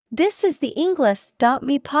This is the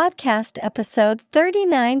English.me podcast episode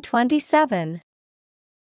 3927.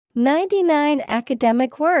 99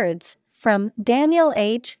 academic words from Daniel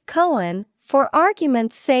H. Cohen for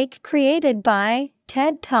argument's sake, created by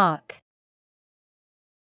TED Talk.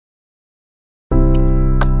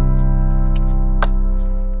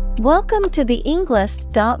 Welcome to the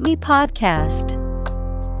English.me podcast.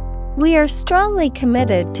 We are strongly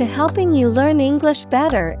committed to helping you learn English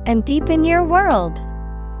better and deepen your world.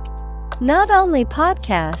 Not only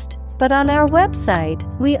podcast, but on our website,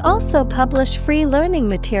 we also publish free learning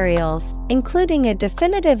materials, including a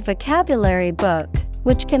definitive vocabulary book,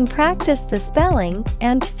 which can practice the spelling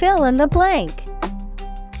and fill in the blank.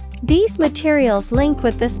 These materials link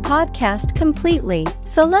with this podcast completely,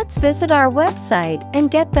 so let's visit our website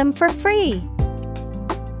and get them for free.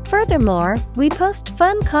 Furthermore, we post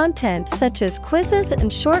fun content such as quizzes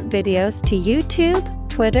and short videos to YouTube,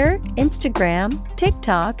 Twitter, Instagram,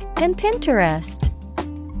 TikTok, and Pinterest.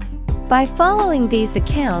 By following these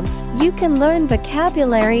accounts, you can learn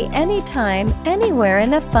vocabulary anytime, anywhere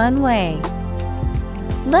in a fun way.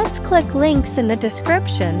 Let's click links in the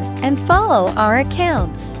description and follow our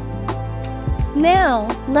accounts. Now,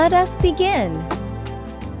 let us begin.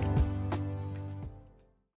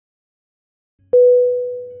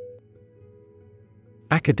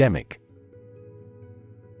 Academic.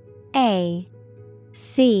 A-C-A-D-E-M-I-C.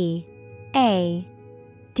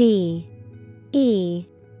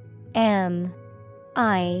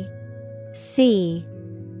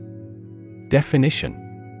 Definition.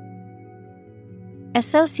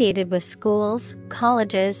 Associated with schools,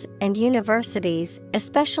 colleges, and universities,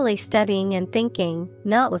 especially studying and thinking,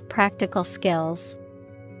 not with practical skills.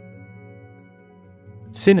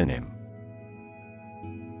 Synonym.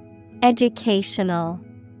 Educational,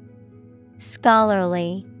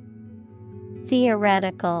 scholarly,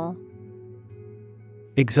 theoretical.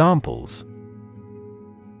 Examples.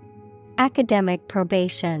 Academic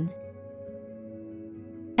probation.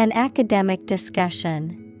 An academic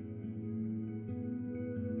discussion.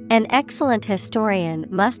 An excellent historian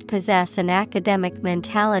must possess an academic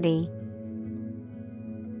mentality.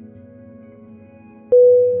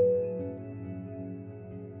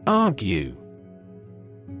 Argue.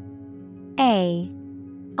 A-R-G-U-E.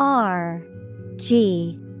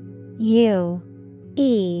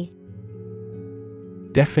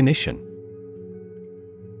 Definition.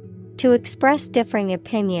 To express differing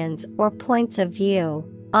opinions or points of view,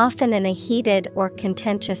 often in a heated or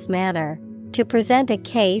contentious manner. To present a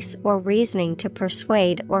case or reasoning to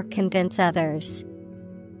persuade or convince others.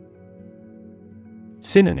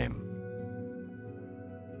 Synonym.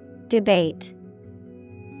 Debate,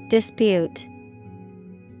 dispute,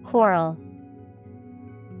 quarrel.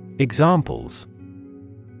 Examples.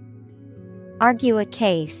 Argue a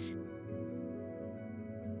case.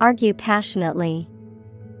 Argue passionately.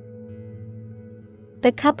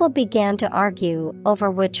 The couple began to argue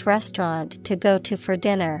over which restaurant to go to for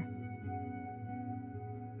dinner.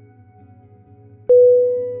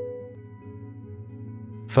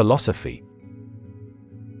 Philosophy.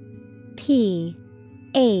 P-H-I-L-O-S-O-P-H-Y.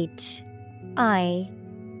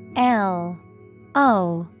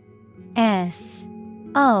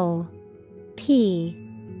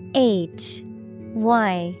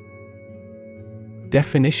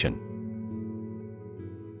 Definition.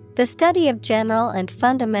 The study of general and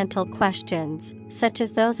fundamental questions, such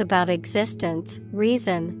as those about existence,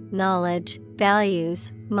 reason, knowledge,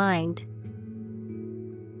 values, mind.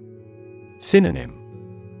 Synonym.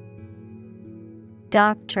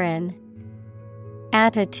 Doctrine,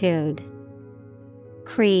 attitude,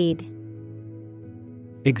 creed.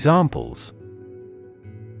 Examples.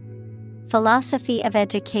 Philosophy of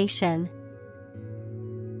education.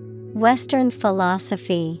 Western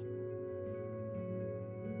philosophy.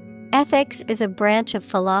 Ethics is a branch of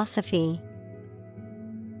philosophy.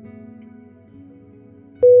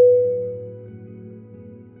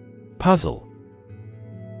 Puzzle.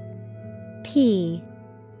 P-U-Z-Z-L-E.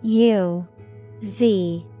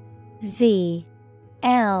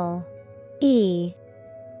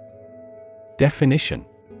 Definition.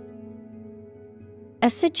 A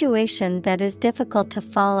situation that is difficult to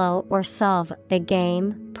follow or solve, a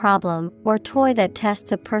game, problem, or toy that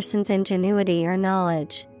tests a person's ingenuity or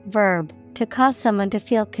knowledge. Verb, to cause someone to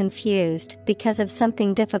feel confused because of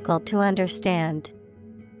something difficult to understand.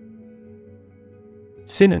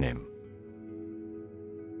 Synonym.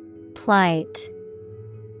 Plight,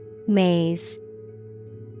 maze.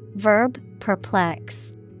 Verb,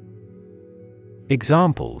 perplex.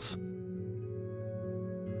 Examples.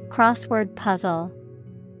 Crossword puzzle.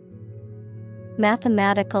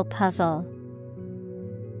 Mathematical puzzle.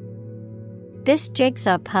 This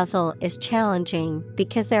jigsaw puzzle is challenging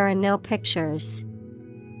because there are no pictures.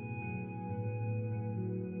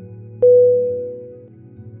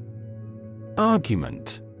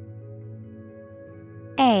 Argument.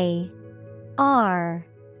 A-R-G-U-M-E-N-T.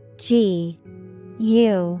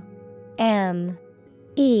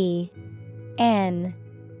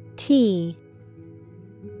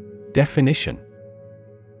 Definition.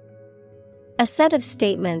 A set of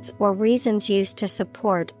statements or reasons used to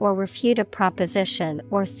support or refute a proposition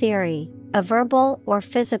or theory, a verbal or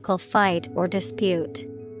physical fight or dispute.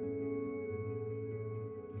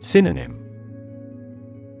 Synonym.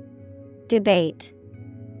 Debate,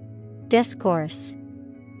 discourse,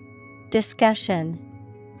 discussion.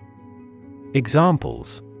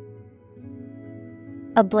 Examples.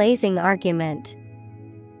 A blazing argument.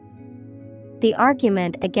 The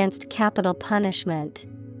argument against capital punishment.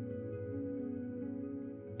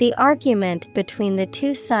 The argument between the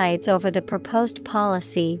two sides over the proposed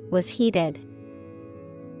policy was heated.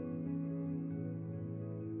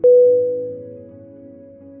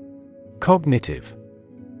 Cognitive.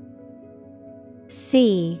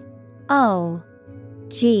 C-O-G-N-I-T-I-V-E.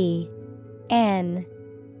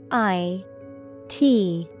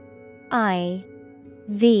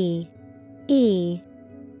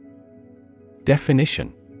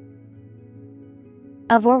 Definition.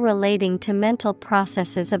 Of or relating to mental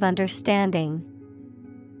processes of understanding.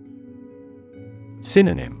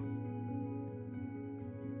 Synonym.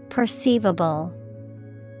 Perceivable,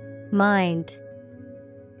 mind,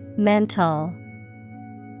 mental.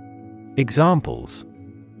 Examples.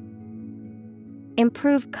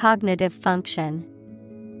 Improve cognitive function.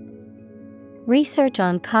 Research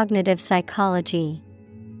on cognitive psychology.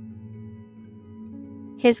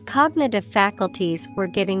 His cognitive faculties were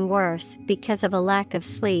getting worse because of a lack of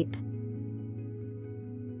sleep.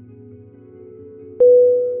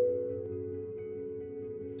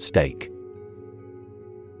 Stake.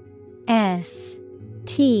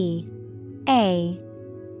 S-T-A-K-E.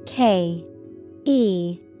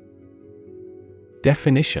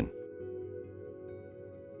 Definition.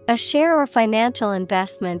 A share or financial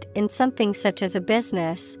investment in something such as a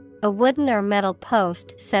business, a wooden or metal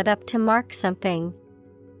post set up to mark something.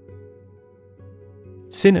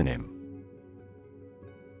 Synonym.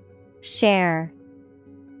 Share,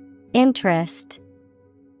 interest,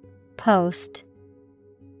 post.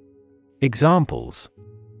 Examples.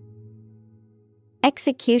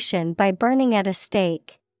 Execution by burning at a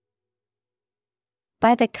stake.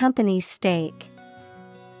 By the company's stake.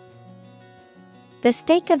 The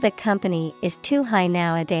stake of the company is too high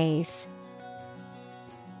nowadays.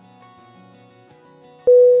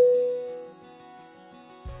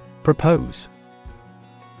 Propose.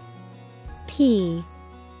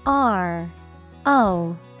 P-R-O-P-O-S-E.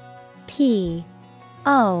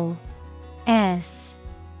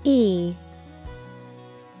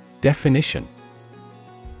 Definition.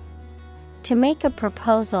 To make a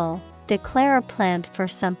proposal, declare a plan for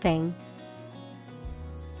something.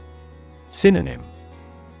 Synonym.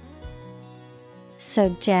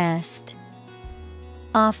 Suggest,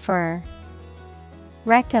 offer,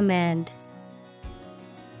 recommend.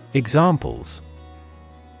 Examples.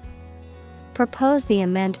 Propose the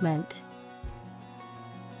amendment.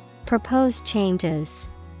 Propose changes.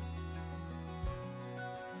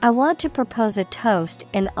 I want to propose a toast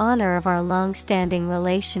in honor of our long-standing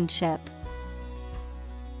relationship.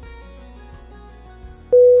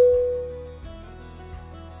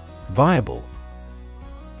 Viable.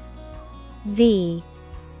 V-I-A-B-L-E.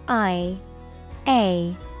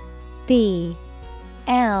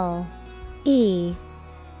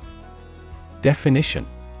 Definition.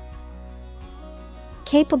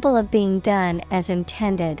 Capable of being done as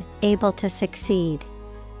intended, able to succeed.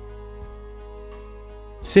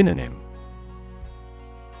 Synonym.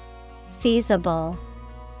 Feasible,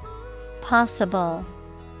 possible,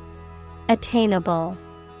 attainable.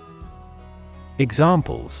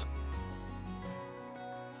 Examples.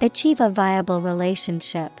 Achieve a viable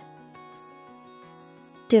relationship.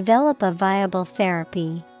 Develop a viable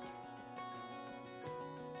therapy.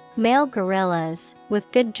 Male gorillas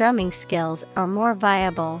with good drumming skills are more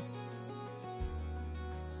viable.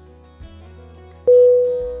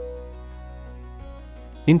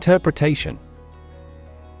 Interpretation.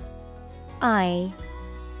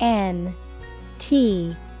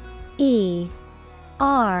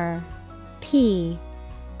 I-N-T-E-R-P-R-E-T-A-T-I-O-N.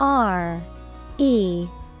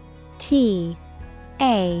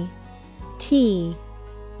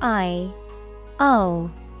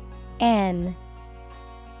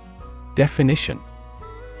 Definition.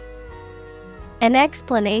 An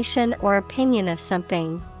explanation or opinion of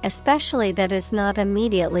something, especially that is not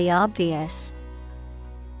immediately obvious.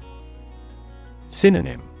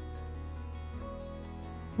 Synonym: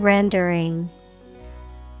 Rendering,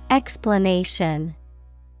 explanation,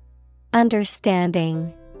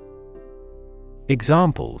 understanding.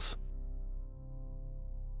 Examples: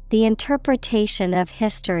 The interpretation of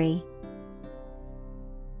history.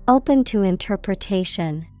 Open to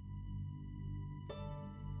interpretation.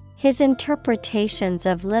 His interpretations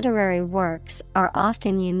of literary works are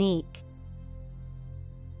often unique.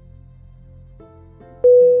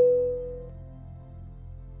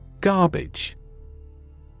 Garbage.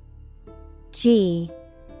 G-A-R-B-A-G-E.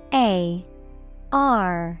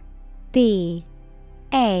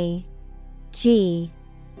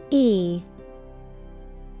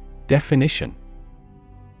 Definition: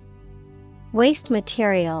 Waste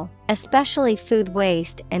material, especially food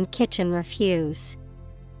waste and kitchen refuse.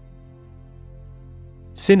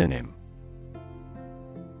 Synonym: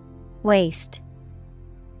 Waste,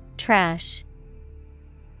 trash,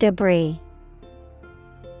 debris.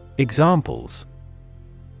 Examples: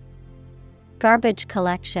 Garbage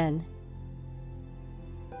collection.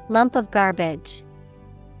 Lump of garbage.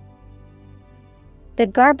 The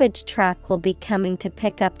garbage truck will be coming to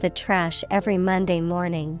pick up the trash every Monday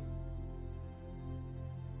morning.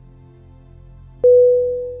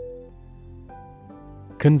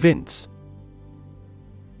 Convince.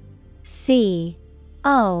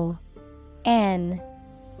 C-O-N-V-I-N-C-E.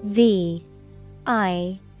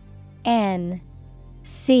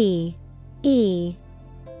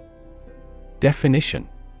 Definition: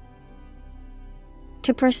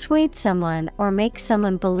 To persuade someone or make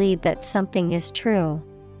someone believe that something is true.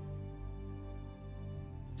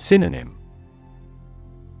 Synonym: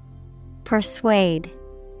 Persuade,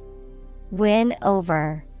 win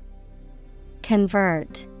over,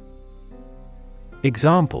 convert.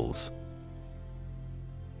 Examples: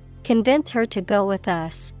 Convince her to go with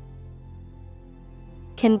us.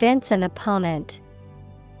 Convince an opponent.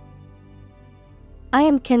 I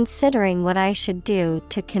am considering what I should do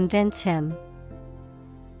to convince him.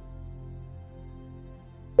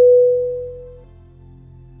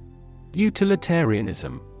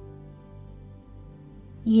 Utilitarianism.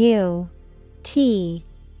 Utilitarianism.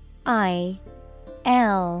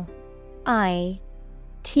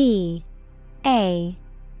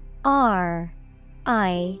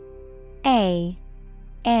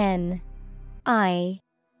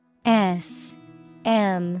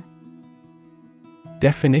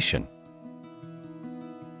 Definition: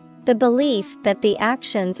 The belief that the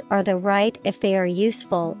actions are the right if they are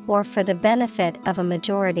useful or for the benefit of a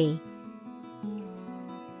majority.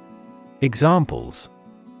 Examples: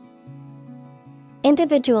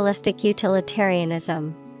 Individualistic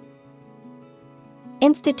utilitarianism.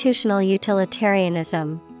 Institutional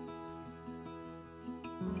utilitarianism.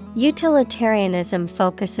 Utilitarianism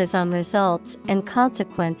focuses on results and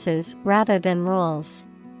consequences rather than rules.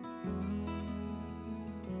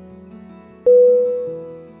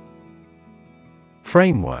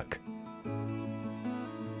 Framework.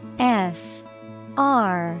 F-R-A-M-E-W-O-R-K.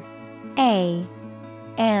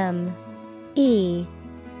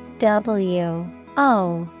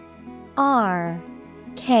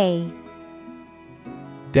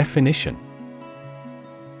 Definition: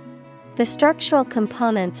 The structural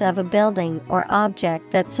components of a building or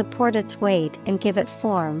object that support its weight and give it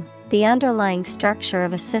form, the underlying structure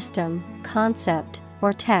of a system, concept,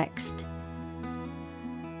 or text.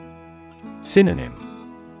 Synonym: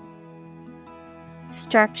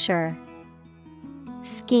 Structure,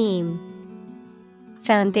 scheme,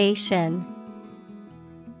 foundation.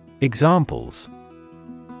 Examples: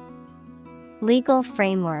 Legal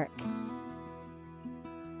framework.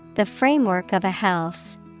 The framework of a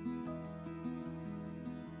house.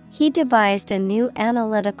 He devised a new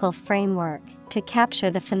analytical framework to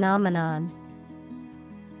capture the phenomenon.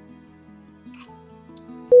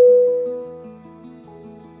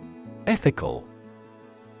 Ethical.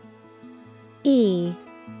 E-T-H-I-C-A-L.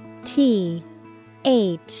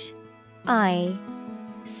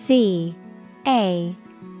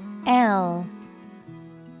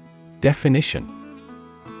 Definition: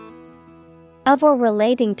 Of or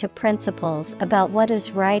relating to principles about what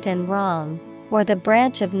is right and wrong, or the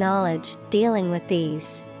branch of knowledge dealing with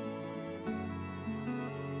these.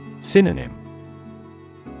 Synonym: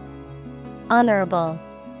 Honorable,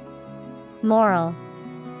 moral,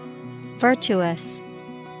 virtuous.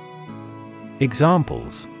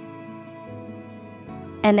 Examples: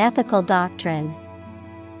 An ethical doctrine.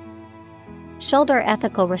 Shoulder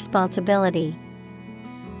ethical responsibility.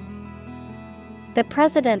 The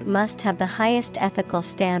president must have the highest ethical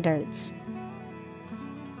standards.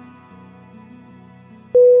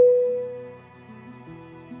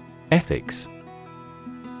 Ethics.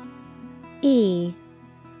 ETHICS.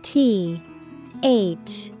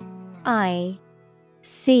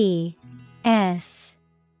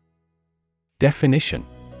 Definition.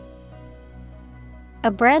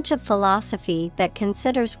 A branch of philosophy that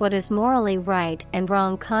considers what is morally right and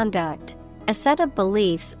wrong conduct, a set of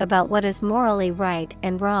beliefs about what is morally right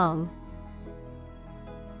and wrong.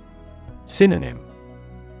 Synonym.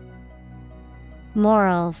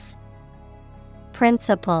 Morals,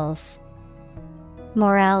 principles,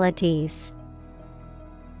 moralities.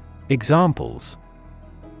 Examples.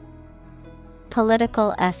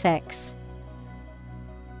 Political ethics.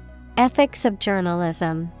 Ethics of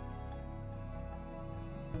journalism.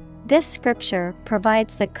 This scripture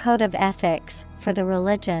provides the code of ethics for the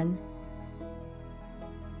religion.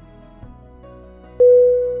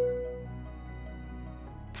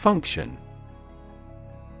 Function.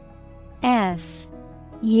 FUNCTION.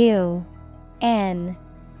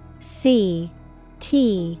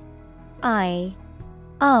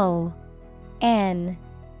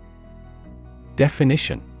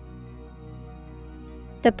 Definition.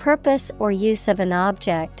 The purpose or use of an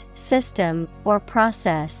object, system, or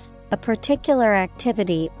process, a particular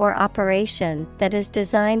activity or operation that is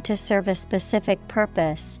designed to serve a specific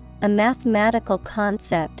purpose, a mathematical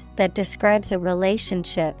concept that describes a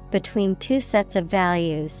relationship between two sets of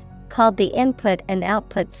values, called the input and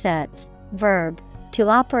output sets. Verb, to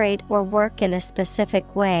operate or work in a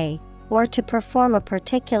specific way, or to perform a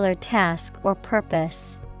particular task or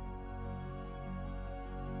purpose.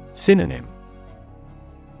 Synonym.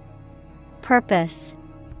 Purpose,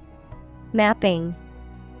 mapping,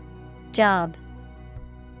 job.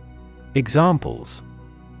 Examples.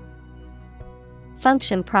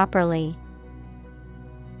 Function properly.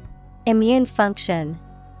 Immune function.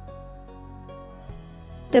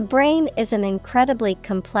 The brain is an incredibly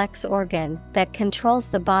complex organ that controls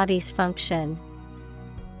the body's function.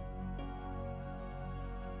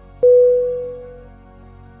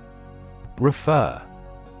 Refer.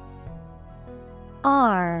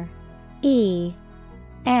 REFER.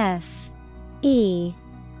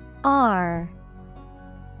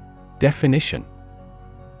 Definition.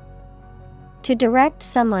 To direct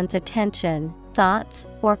someone's attention, thoughts,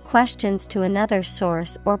 or questions to another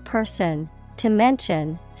source or person, to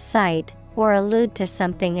mention, cite, or allude to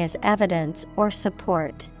something as evidence or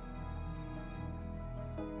support.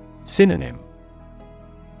 Synonym.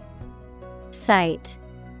 Cite,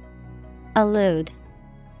 allude,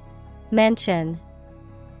 mention.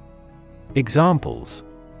 Examples.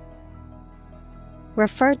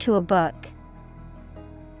 Refer to a book.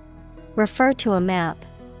 Refer to a map.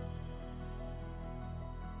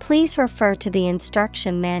 Please refer to the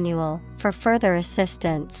instruction manual for further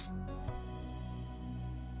assistance.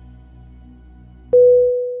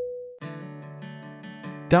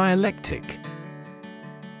 Dialectic.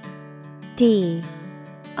 DIALECTIC.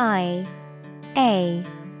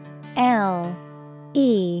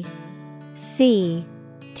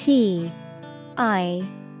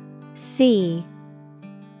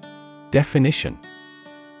 Definition.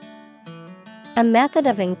 A method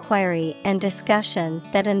of inquiry and discussion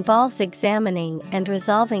that involves examining and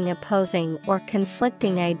resolving opposing or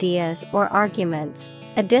conflicting ideas or arguments,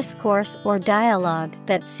 a discourse or dialogue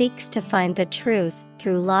that seeks to find the truth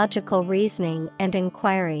through logical reasoning and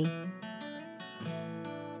inquiry.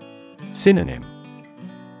 Synonym.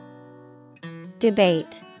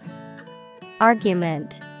 Debate,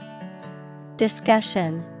 argument,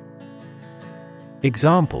 discussion.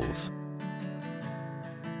 Examples.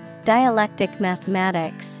 Dialectic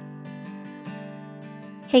mathematics.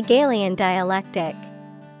 Hegelian dialectic.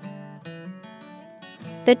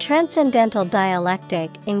 The transcendental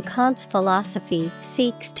dialectic in Kant's philosophy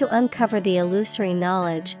seeks to uncover the illusory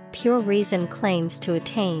knowledge pure reason claims to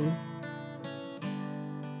attain.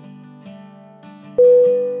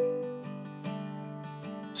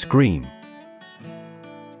 Scream.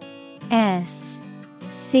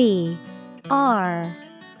 SCREAM.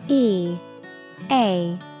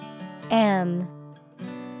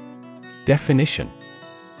 Definition.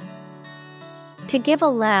 To give a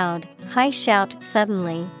loud, high shout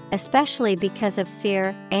suddenly, especially because of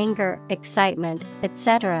fear, anger, excitement,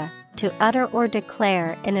 etc., to utter or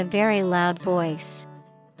declare in a very loud voice.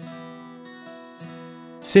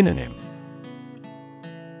 Synonym.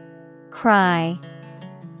 Cry,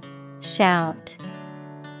 shout,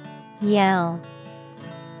 yell.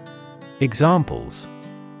 Examples.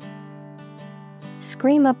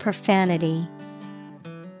 Scream a profanity.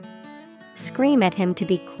 Scream at him to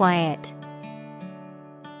be quiet.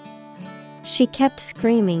 She kept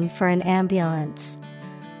screaming for an ambulance.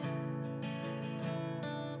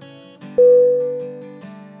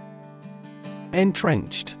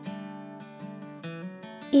 Entrenched.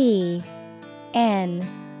 ENTRENCHED.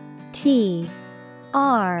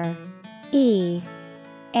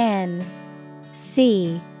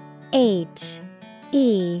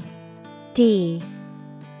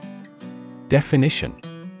 Definition.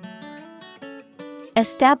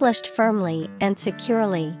 Established firmly and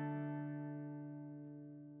securely.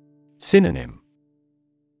 Synonym.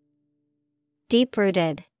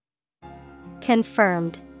 Deep-rooted,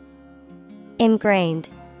 confirmed, ingrained.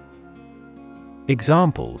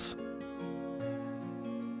 Examples.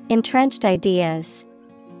 Entrenched ideas.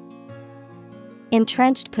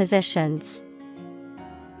 Entrenched positions.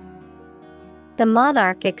 The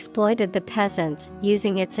monarch exploited the peasants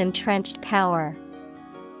using its entrenched power.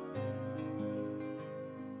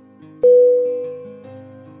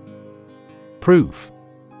 Proof.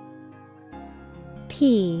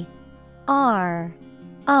 P-R-O-O-F.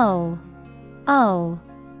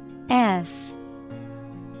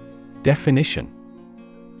 Definition.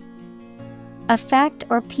 A fact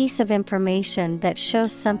or piece of information that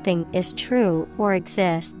shows something is true or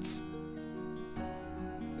exists.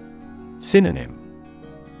 Synonym.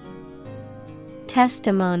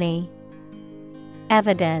 Testimony,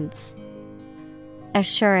 evidence,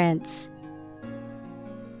 assurance.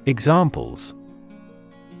 Examples.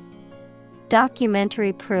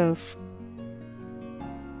 Documentary proof.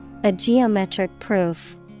 A geometric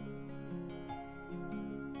proof.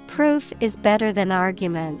 Proof is better than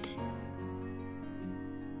argument.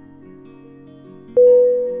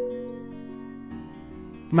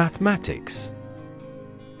 Mathematics.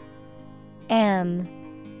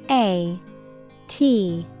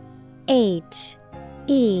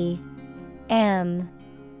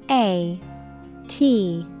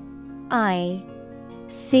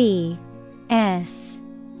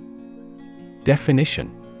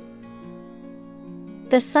 Definition.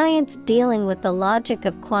 The science dealing with the logic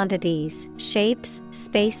of quantities, shapes,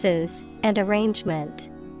 spaces, and arrangement.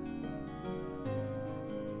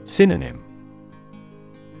 Synonym.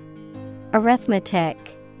 Arithmetic,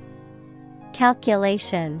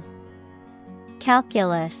 calculation,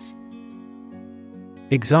 calculus.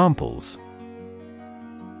 Examples.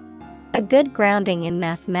 A good grounding in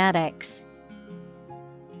mathematics.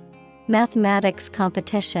 Mathematics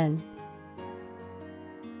competition.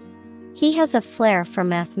 He has a flair for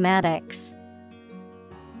mathematics.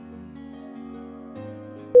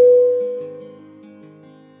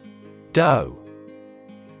 Doe.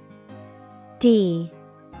 D-O-E.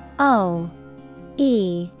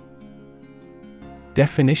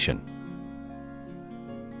 Definition.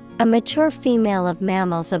 A mature female of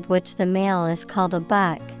mammals of which the male is called a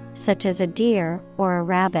buck, such as a deer or a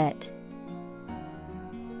rabbit.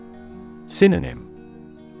 Synonym.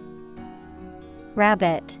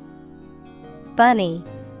 Rabbit, bunny,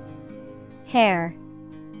 hare.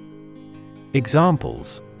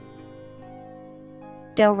 Examples.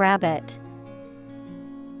 Doe rabbit.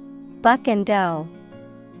 Buck and doe.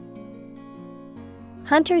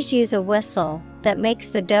 Hunters use a whistle that makes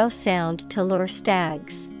the doe sound to lure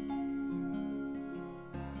stags.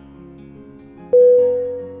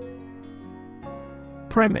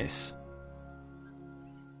 Premise.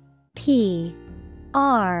 P-R-E-M-I-S-E.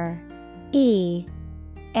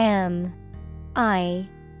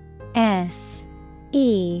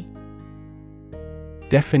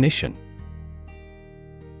 Definition.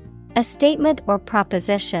 A statement or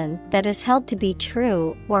proposition that is held to be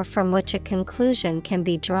true or from which a conclusion can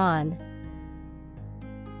be drawn.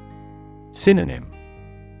 Synonym.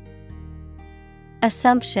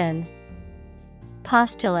 Assumption,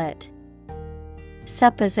 postulate,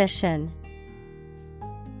 supposition.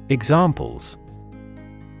 Examples.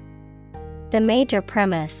 The major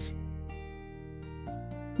premise.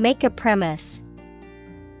 Make a premise.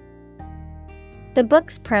 The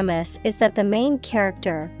book's premise is that the main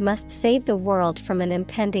character must save the world from an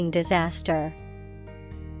impending disaster.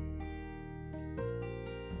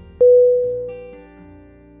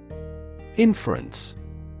 Inference.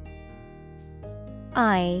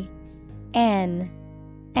 I-N-F-E-R-E-N-C-E.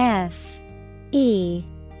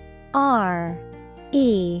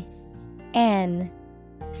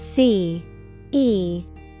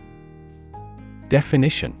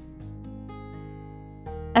 Definition.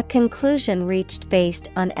 A conclusion reached based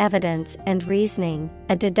on evidence and reasoning,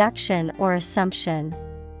 a deduction or assumption.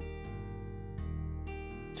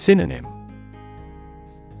 Synonym.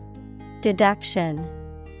 Deduction,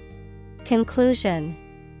 conclusion,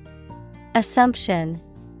 assumption.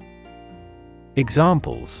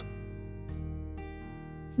 Examples.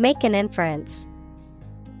 Make an inference.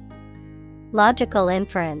 Logical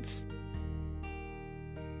inference.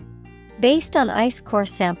 Based on ice core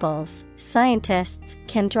samples, scientists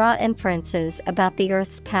can draw inferences about the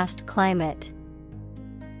Earth's past climate.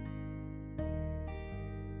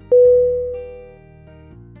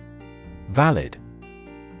 Valid.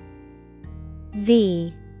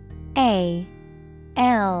 V-A-L-I-D.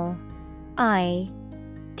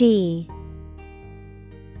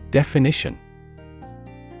 Definition: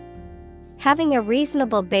 having a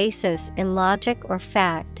reasonable basis in logic or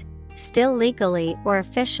fact, still legally or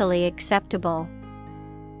officially acceptable.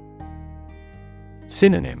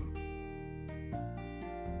 Synonym: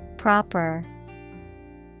 Proper,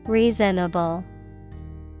 reasonable,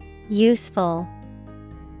 useful.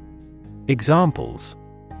 Examples: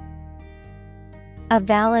 a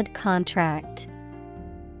valid contract.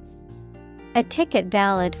 A ticket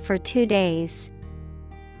valid for 2 days.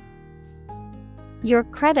 Your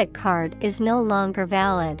credit card is no longer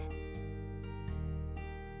valid.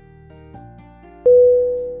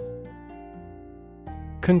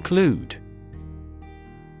 Conclude.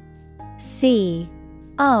 C-O-N-C-L-U-D-E.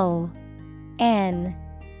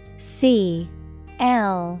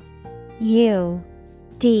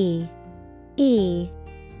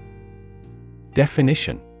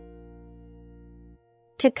 Definition: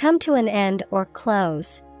 to come to an end or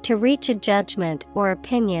close, to reach a judgment or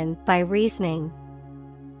opinion by reasoning.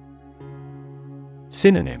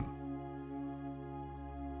 Synonym: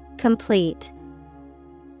 complete,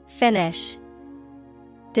 finish,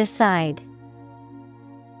 decide.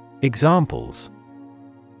 Examples: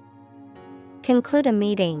 conclude a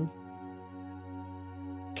meeting.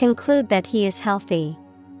 Conclude that he is healthy.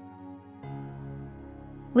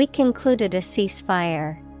 We concluded a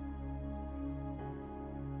ceasefire.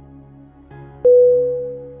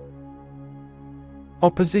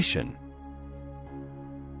 Opposition.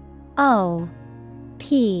 O-P-P-O-S-I-T-I-O-N.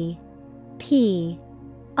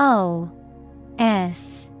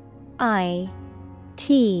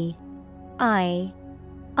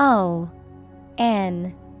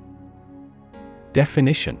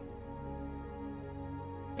 Definition: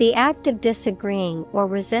 the act of disagreeing or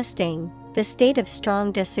resisting, the state of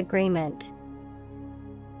strong disagreement.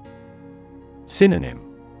 Synonym: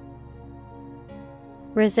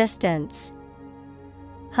 resistance,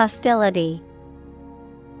 hostility,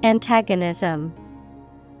 antagonism.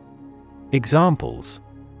 Examples: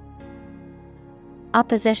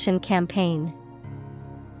 opposition campaign.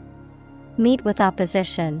 Meet with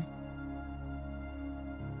opposition.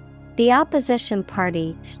 The opposition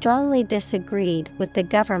party strongly disagreed with the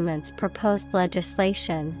government's proposed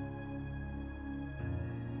legislation.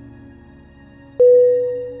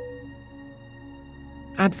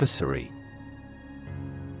 Adversary.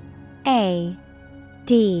 A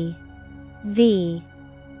D V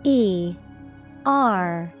E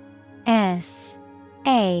R S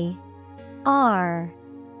A R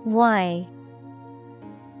Y.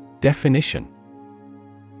 Definition: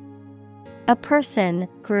 a person,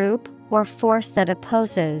 group, or force that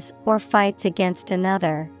opposes or fights against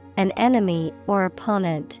another, an enemy or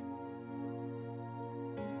opponent.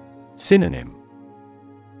 Synonym: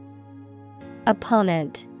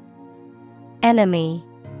 opponent, enemy,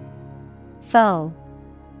 foe.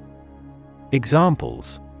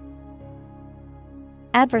 Examples: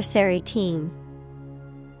 adversary team.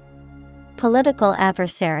 Political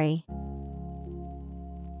adversary.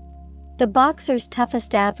 The boxer's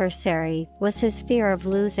toughest adversary was his fear of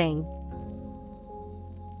losing.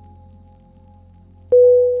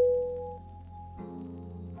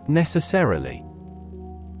 Necessarily.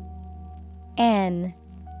 N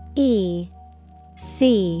E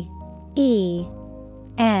C E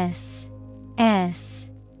S S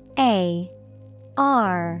A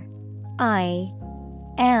R I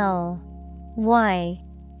L Y.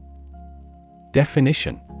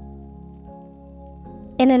 Definition: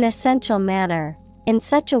 in an essential manner, in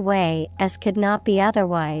such a way as could not be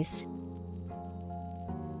otherwise.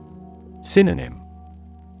 Synonym: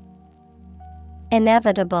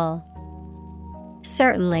 inevitable,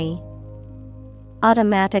 certainly,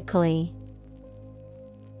 automatically.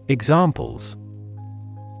 Examples: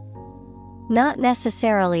 not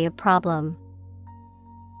necessarily a problem.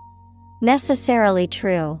 Necessarily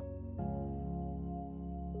true.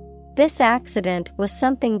 This accident was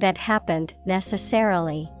something that happened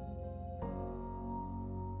necessarily.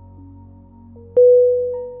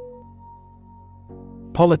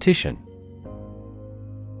 Politician.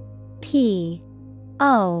 P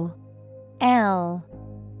O L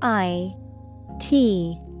I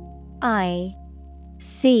T I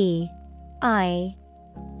C I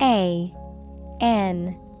A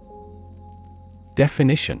N.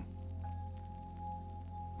 Definition: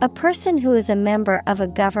 a person who is a member of a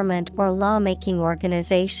government or lawmaking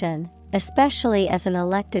organization, especially as an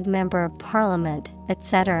elected member of parliament,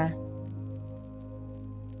 etc.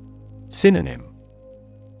 Synonym: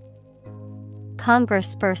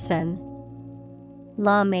 Congressperson,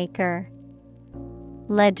 lawmaker,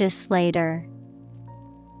 legislator.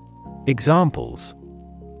 Examples: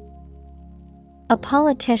 A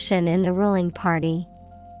politician in the ruling party.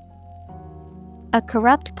 A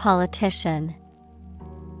corrupt politician.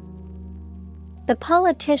 The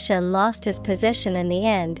politician lost his position in the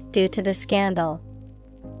end due to the scandal.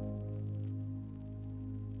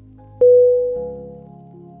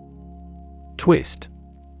 Twist.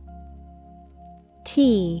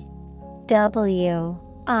 T-W-I-S-T.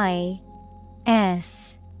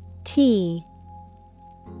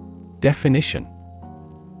 Definition: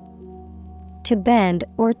 To bend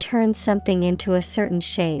or turn something into a certain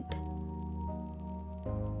shape.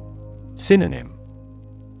 Synonym: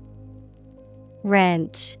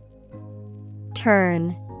 Wrench,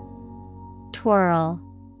 turn, twirl.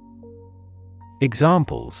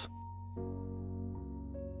 Examples: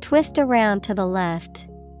 Twist around to the left.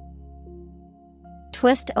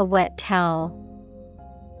 Twist a wet towel.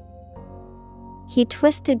 He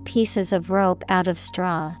twisted pieces of rope out of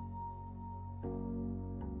straw.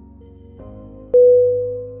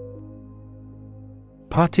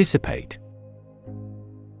 Participate.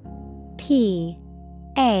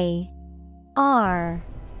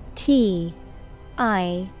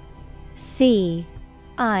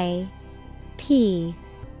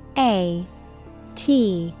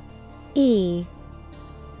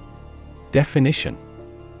 Definition: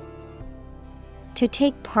 To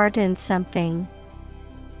take part in something.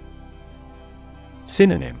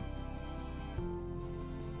 Synonym: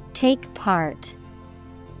 Take part,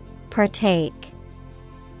 partake,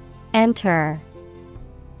 enter.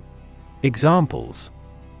 Examples: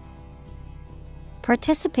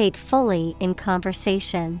 Participate fully in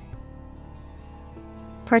conversation.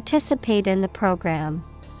 Participate in the program.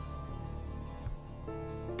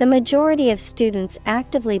 The majority of students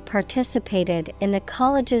actively participated in the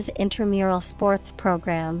college's intramural sports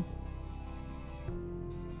program.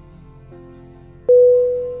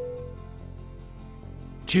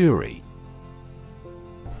 Jury.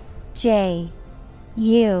 J-U-R-Y.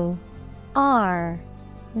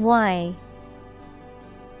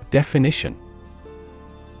 Definition: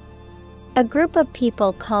 A group of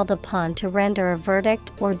people called upon to render a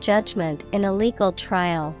verdict or judgment in a legal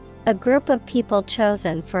trial. A group of people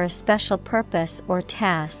chosen for a special purpose or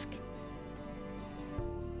task.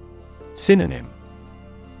 Synonym: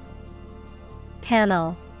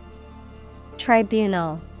 Panel,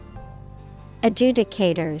 tribunal,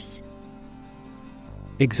 adjudicators.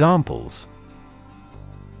 Examples: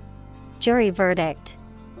 Jury verdict,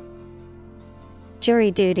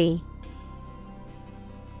 jury duty.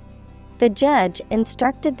 The judge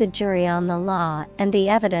instructed the jury on the law and the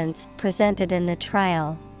evidence presented in the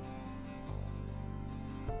trial.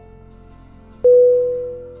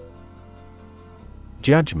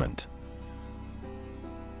 Judgment.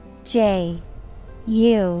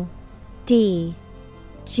 J-U-D-G-M-E-N-T.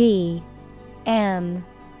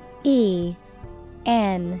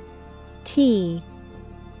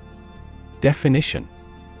 Definition: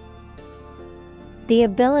 The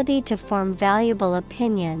ability to form valuable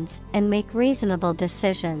opinions and make reasonable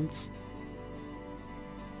decisions.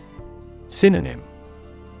 Synonym: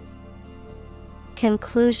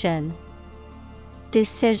 Conclusion,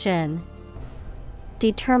 decision,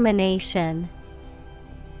 determination.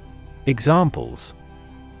 Examples: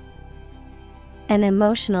 An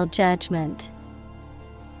emotional judgment.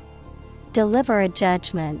 Deliver a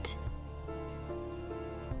judgment.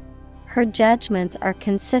 Her judgments are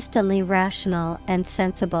consistently rational and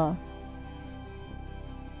sensible.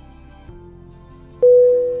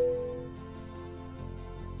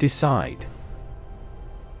 Decide.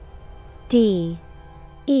 D-E-C-I-D-E.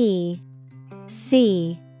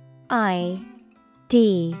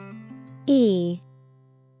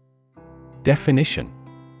 Definition: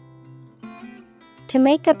 To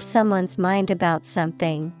make up someone's mind about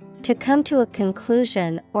something. To come to a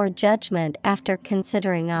conclusion or judgment after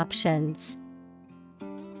considering options.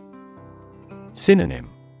 Synonym: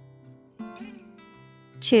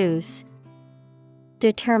 Choose,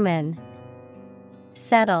 determine,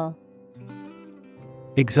 settle.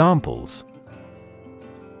 Examples: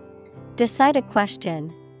 Decide a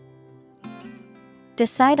question.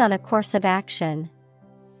 Decide on a course of action.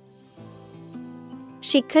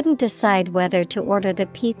 She couldn't decide whether to order the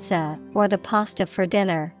pizza or the pasta for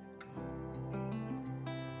dinner.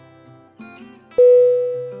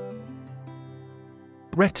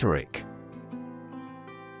 Rhetoric.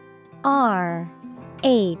 R-H-E-T-O-R-I-C.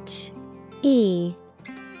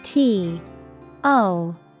 T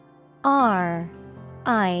O R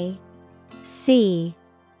I C.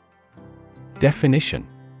 Definition: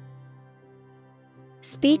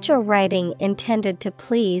 speech or writing intended to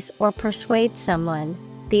please or persuade someone,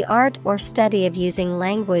 the art or study of using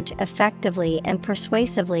language effectively and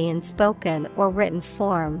persuasively in spoken or written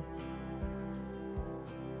form.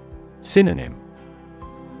 Synonym: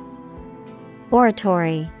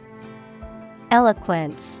 oratory,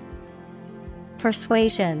 eloquence,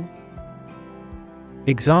 persuasion.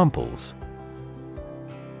 Examples: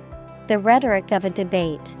 the rhetoric of a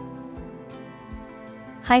debate.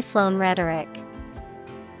 High-flown rhetoric.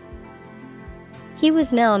 He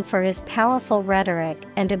was known for his powerful rhetoric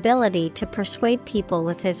and ability to persuade people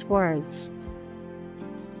with his words.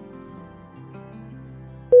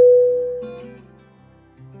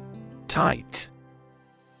 Tight.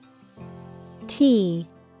 T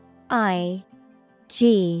I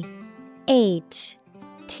G H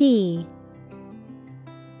T.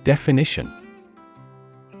 Definition: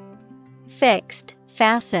 fixed,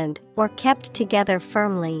 fastened, or kept together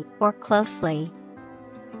firmly or closely.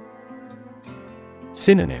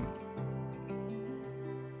 Synonym: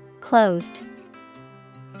 closed,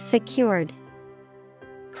 secured,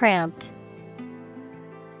 cramped.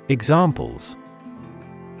 Examples: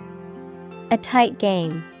 a tight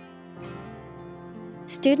game.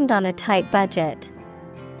 Student on a tight budget.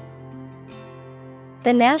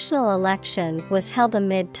 The national election was held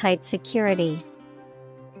amid tight security.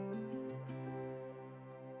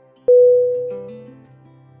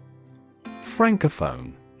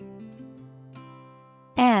 Francophone.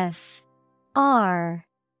 F R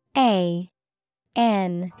A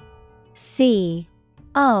N C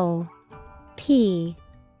O P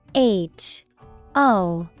H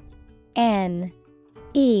O N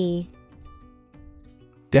E.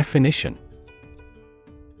 Definition: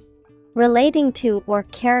 relating to or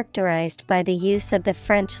characterized by the use of the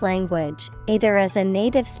French language, either as a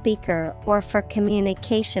native speaker or for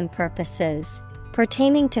communication purposes,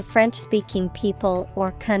 pertaining to French-speaking people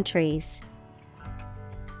or countries.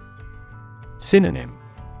 Synonym: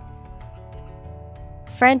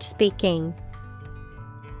 French-speaking.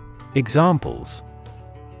 Examples: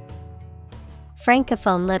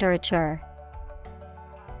 Francophone literature.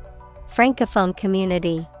 Francophone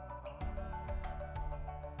community.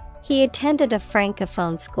 He attended a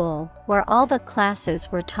Francophone school where all the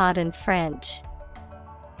classes were taught in French.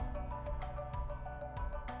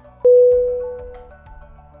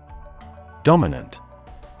 Dominant.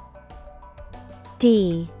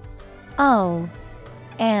 D O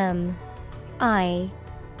M I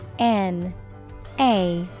N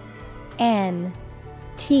A N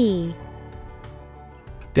T.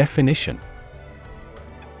 Definition: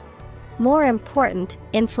 more important,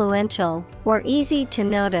 influential, or easy to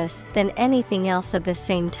notice than anything else of the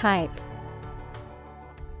same type.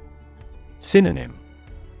 Synonym: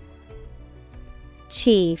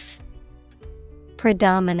 chief,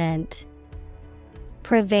 predominant,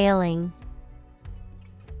 prevailing.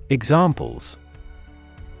 Examples: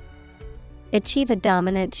 achieve a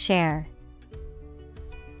dominant share.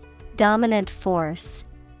 Dominant force.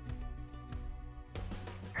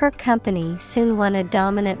 Her company soon won a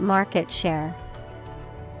dominant market share.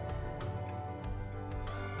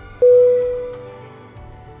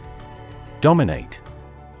 Dominate.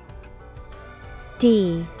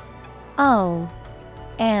 D O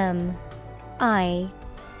M I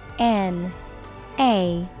N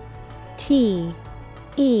A T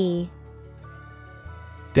E.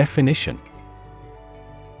 Definition: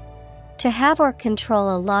 to have or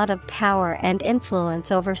control a lot of power and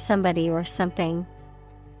influence over somebody or something.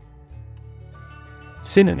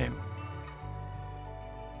 Synonym: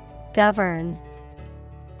 govern,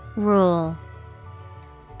 rule,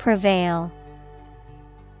 prevail.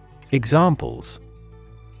 Examples: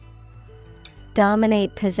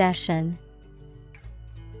 dominate possession.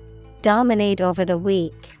 Dominate over the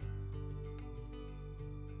weak.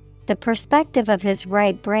 The perspective of his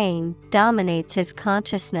right brain dominates his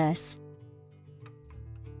consciousness.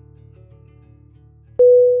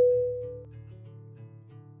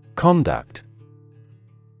 Conduct.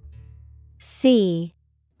 C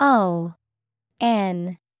O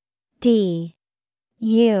N D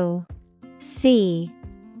U C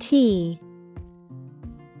T.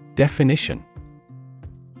 Definition: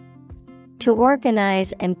 to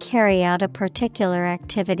organize and carry out a particular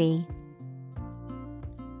activity.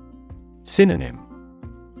 Synonym: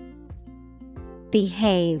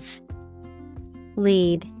 behave,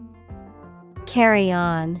 lead, carry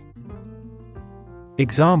on.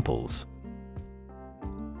 Examples: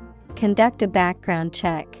 conduct a background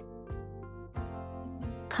check.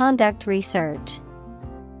 Conduct research.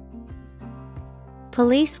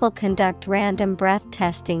 Police will conduct random breath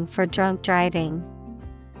testing for drunk driving.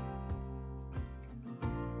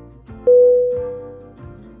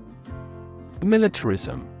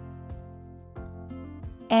 Militarism.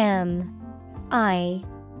 MILitarism.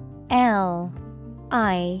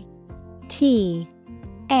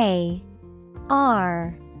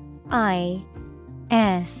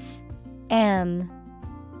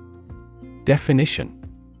 Definition.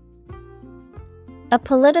 A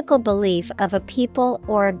political belief of a people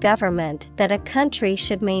or a government that a country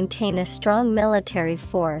should maintain a strong military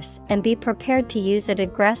force and be prepared to use it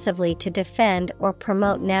aggressively to defend or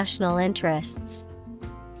promote national interests.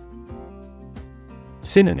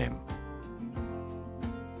 Synonym.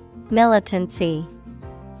 Militancy,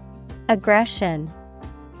 aggression.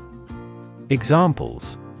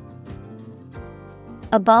 Examples.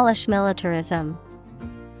 Abolish militarism.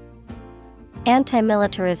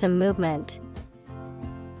 Anti-militarism movement.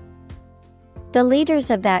 The leaders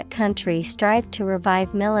of that country strive to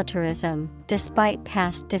revive militarism despite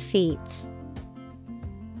past defeats.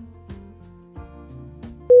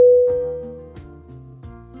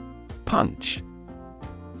 Punch.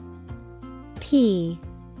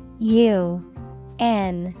 Punch.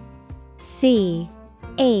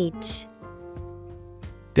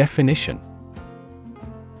 Definition.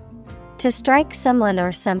 To strike someone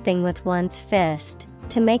or something with one's fist,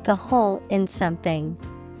 to make a hole in something.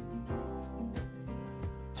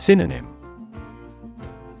 Synonym.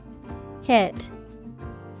 Hit,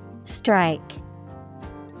 strike,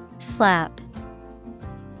 slap.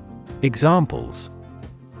 Examples.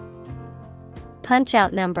 Punch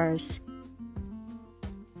out numbers.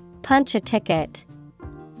 Punch a ticket.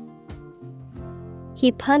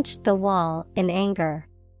 He punched the wall in anger.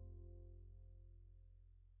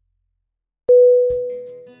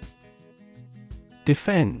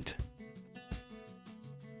 Defend.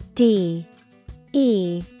 D-E-F-E-N-D.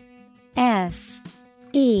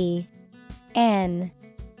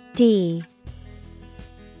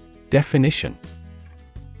 Definition.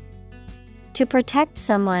 To protect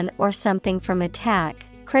someone or something from attack,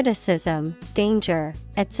 criticism, danger,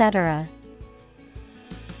 etc.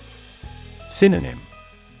 Synonym.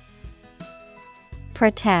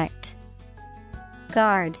 Protect,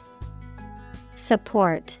 guard,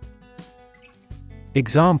 support.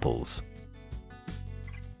 Examples.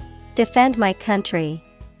 Defend my country.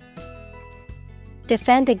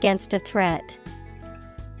 Defend against a threat.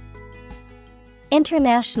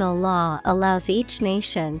 International law allows each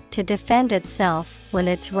nation to defend itself when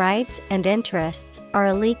its rights and interests are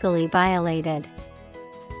illegally violated.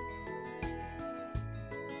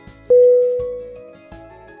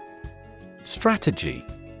 Strategy.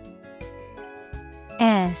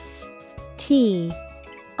 S-T-R-A-T-E-G-Y.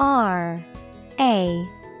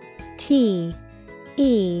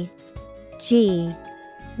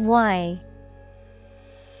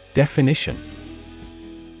 Definition.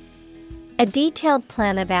 A detailed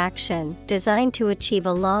plan of action designed to achieve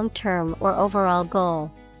a long-term or overall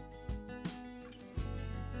goal.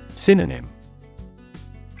 Synonym.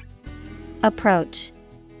 Approach,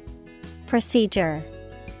 procedure,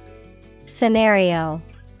 scenario.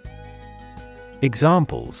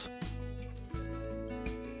 Examples.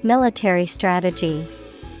 Military strategy.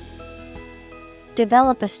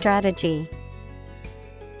 Develop a strategy.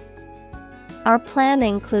 Our plan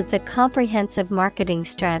includes a comprehensive marketing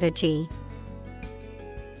strategy.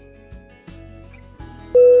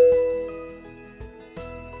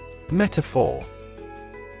 Metaphor.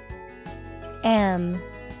 M-E-T-A-P-H-O-R.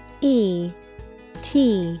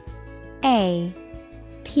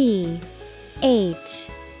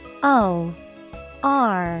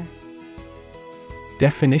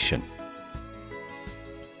 Definition.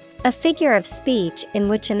 A figure of speech in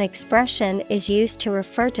which an expression is used to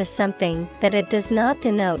refer to something that it does not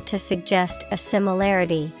denote to suggest a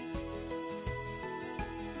similarity.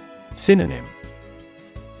 Synonym.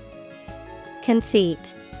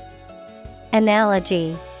 Conceit,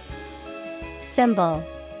 analogy, symbol.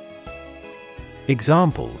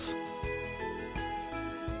 Examples.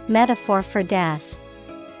 Metaphor for death.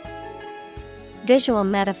 Visual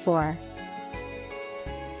metaphor.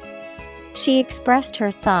 She expressed her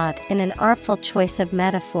thought in an artful choice of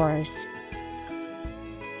metaphors.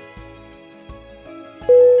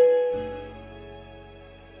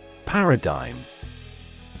 Paradigm.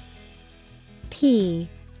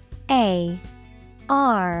 P-A-R-A-D-I-G-M.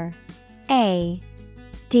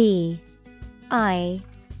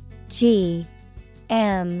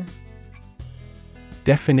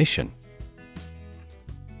 Definition.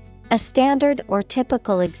 A standard or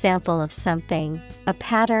typical example of something, a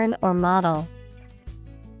pattern or model.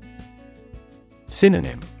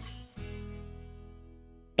 Synonym.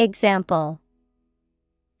 Example: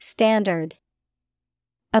 standard,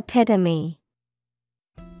 epitome.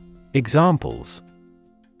 Examples: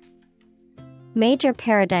 Major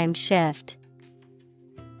paradigm shift,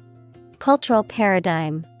 cultural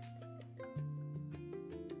paradigm.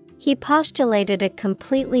 He postulated a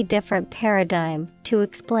completely different paradigm to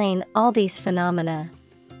explain all these phenomena.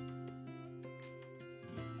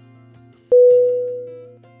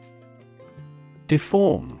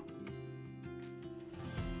 Deform.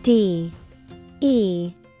 D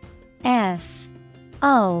E F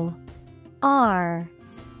O R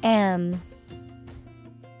M.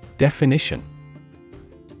 Definition: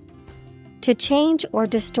 To change or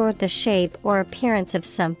distort the shape or appearance of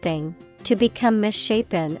something, to become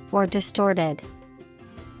misshapen or distorted.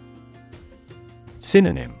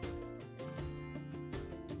 Synonym: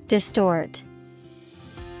 Distort,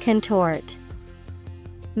 contort,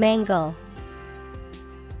 mangle.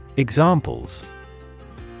 Examples: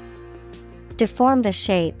 Deform the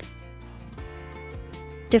shape,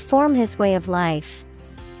 deform his way of life.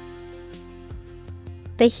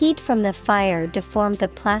 The heat from the fire deformed the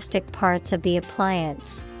plastic parts of the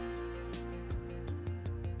appliance.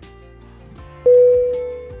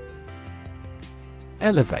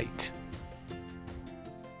 Elevate.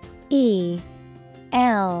 E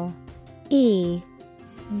L E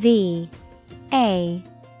V A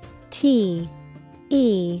T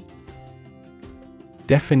E.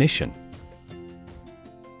 Definition: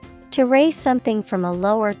 To raise something from a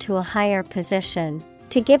lower to a higher position,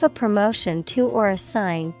 to give a promotion to or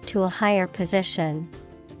assign to a higher position.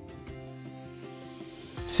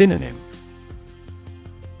 Synonym: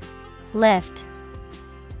 Lift,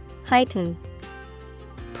 heighten,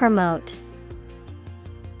 promote.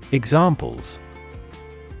 Examples: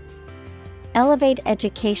 Elevate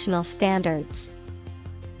educational standards.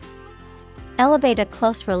 Elevate a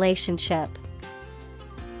close relationship.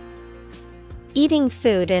 Eating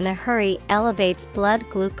food in a hurry elevates blood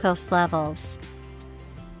glucose levels.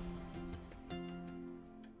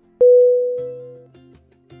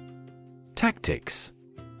 Tactics.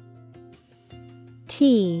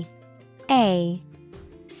 T A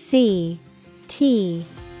C T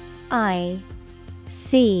I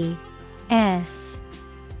C S.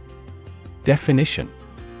 Definition: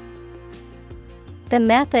 The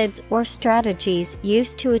methods or strategies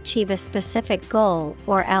used to achieve a specific goal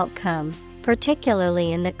or outcome,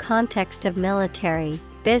 particularly in the context of military,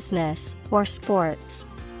 business, or sports.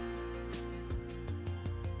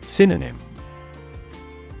 Synonym: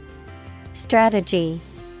 Strategy,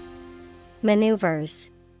 maneuvers,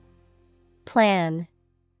 plan.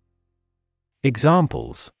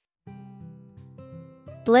 Examples: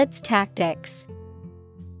 Blitz tactics,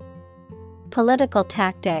 political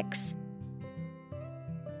tactics.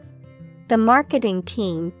 The marketing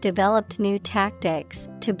team developed new tactics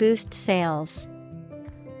to boost sales.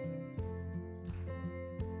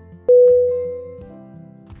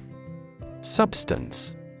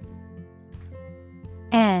 Substance.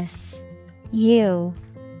 S U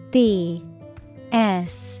B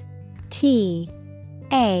S T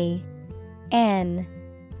A N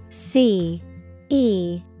C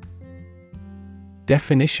E.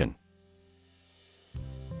 Definition: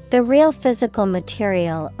 The real physical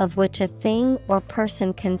material of which a thing or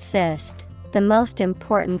person consist, the most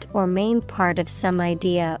important or main part of some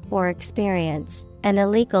idea or experience, an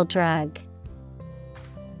illegal drug.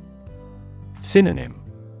 Synonym: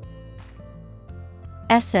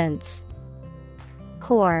 Essence,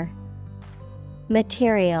 core,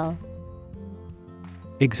 material.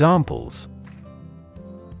 Examples: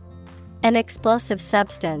 An explosive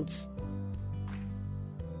substance.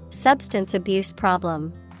 Substance abuse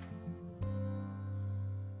problem.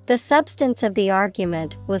 The substance of the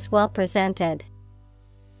argument was well presented.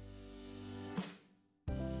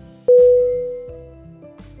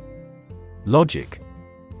 Logic.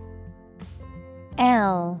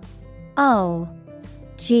 L O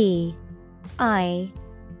G I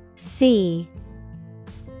C.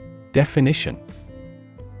 Definition: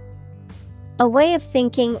 A way of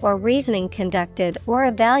thinking or reasoning conducted or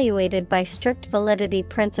evaluated by strict validity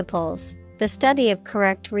principles, the study of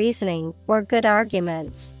correct reasoning or good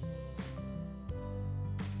arguments.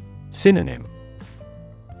 Synonym: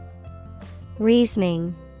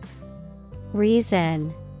 Reasoning,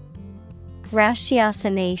 reason,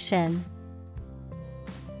 ratiocination.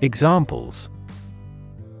 Examples: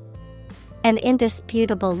 An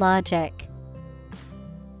indisputable logic.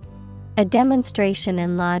 A demonstration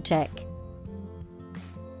in logic.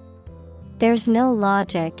 There's no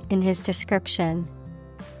logic in his description.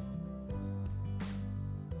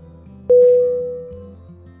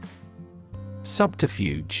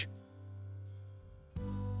 Subterfuge.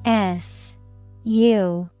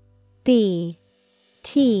 U B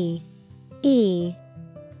T E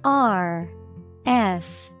R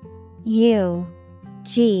F U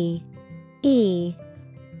G E.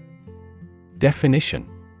 Definition: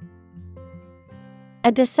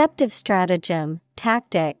 A deceptive stratagem,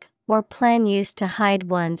 tactic, or plan used to hide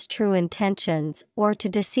one's true intentions or to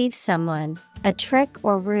deceive someone, a trick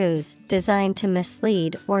or ruse designed to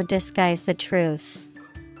mislead or disguise the truth.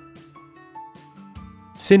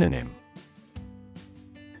 Synonym: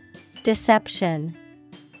 Deception,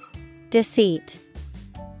 deceit,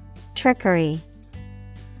 trickery.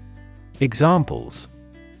 Examples: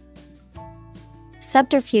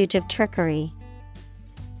 Subterfuge of trickery,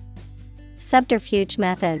 subterfuge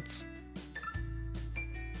methods.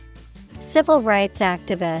 Civil rights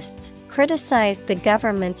activists criticized the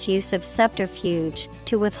government's use of subterfuge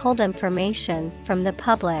to withhold information from the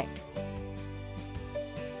public.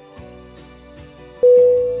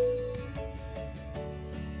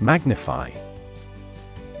 Magnify.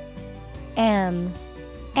 M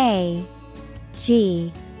A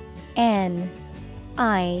G N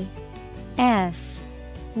I F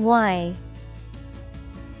Y.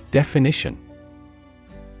 Definition: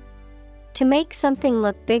 To make something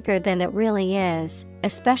look bigger than it really is,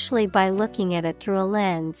 especially by looking at it through a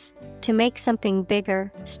lens. To make something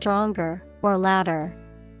bigger, stronger, or louder.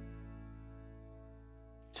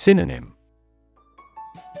 Synonym: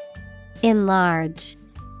 Enlarge,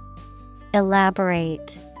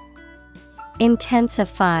 elaborate,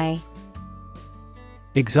 intensify.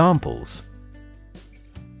 Examples: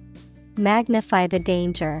 Magnify the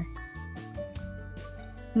danger,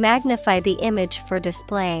 magnify the image for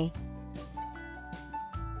display.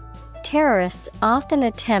 Terrorists often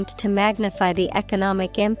attempt to magnify the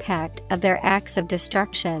economic impact of their acts of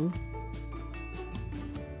destruction.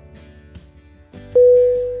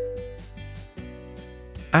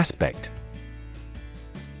 Aspect.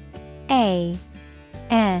 A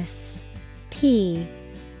S P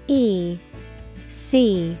E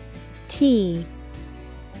C T.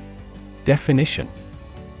 Definition: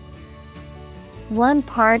 One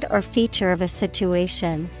part or feature of a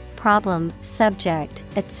situation, problem, subject,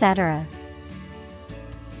 etc.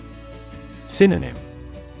 Synonym: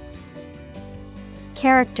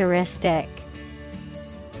 Characteristic,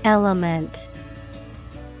 element,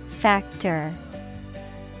 factor.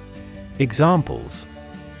 Examples: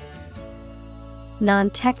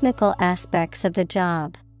 Non-technical aspects of the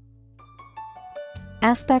job.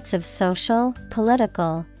 Aspects of social,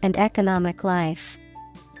 political, and economic life.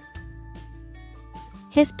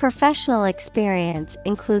 His professional experience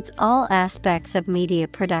includes all aspects of media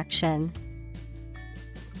production.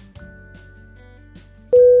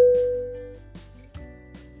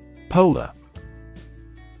 Polar.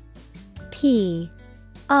 P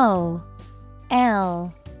O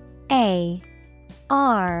L A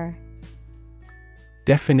R.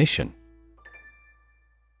 Definition: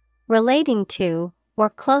 Relating to, or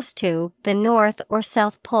close to, the North or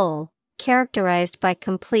South Pole, characterized by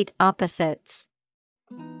complete opposites.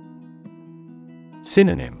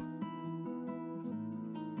 Synonym: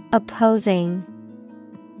 Opposing,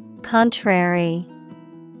 contrary,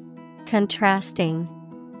 contrasting.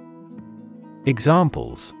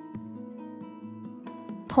 Examples: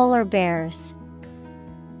 Polar bears.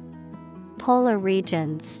 Polar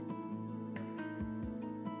regions.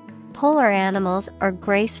 Polar animals are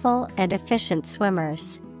graceful and efficient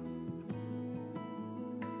swimmers.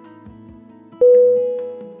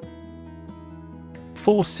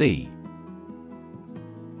 Foresee.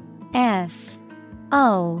 F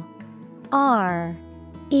O R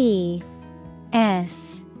E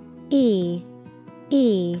S E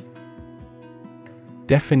E.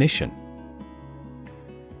 Definition: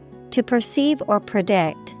 To perceive or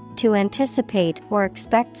predict, to anticipate or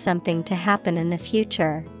expect something to happen in the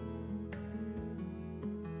future.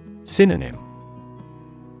 Synonym: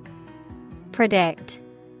 Predict,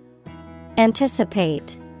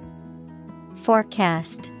 anticipate,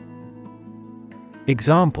 forecast.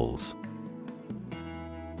 Examples: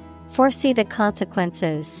 Foresee the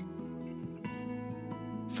consequences.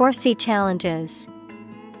 Foresee challenges.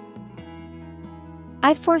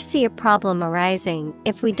 I foresee a problem arising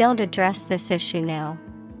if we don't address this issue now.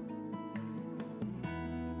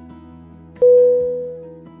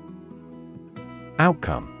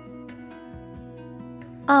 Outcome.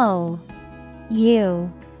 O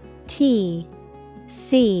U T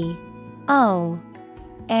C O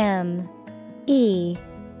M E.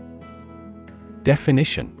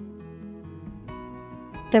 Definition: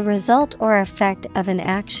 The result or effect of an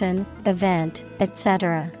action, event,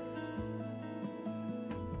 etc.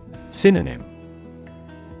 Synonym: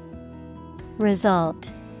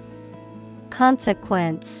 Result,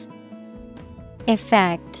 consequence,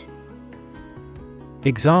 effect.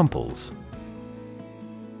 Examples: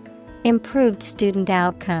 Improved student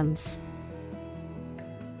outcomes.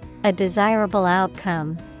 A desirable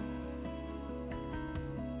outcome.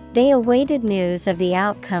 They awaited news of the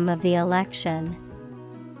outcome of the election.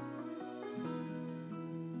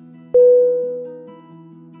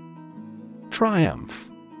 Triumph. Triumph.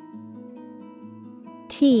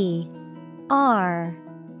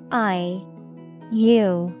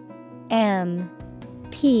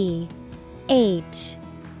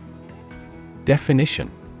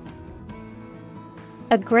 Definition: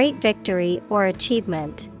 A great victory or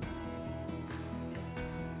achievement.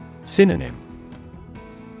 Synonym: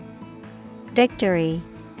 Victory,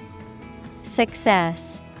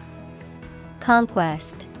 success,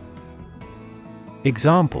 conquest.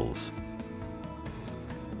 Examples: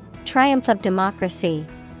 Triumph of democracy.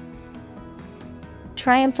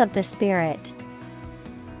 Triumph of the spirit.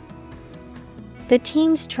 The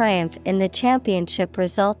team's triumph in the championship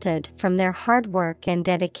resulted from their hard work and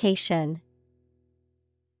dedication.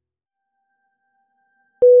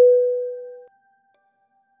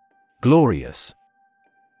 Glorious.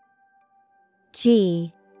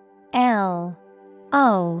 Glorious.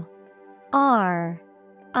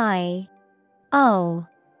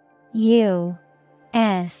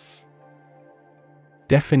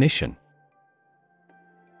 Definition: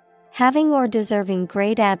 Having or deserving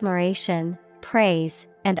great admiration, praise,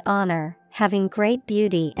 and honor, having great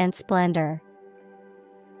beauty and splendor.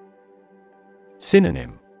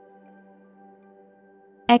 Synonym: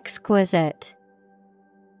 Exquisite,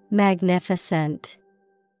 magnificent,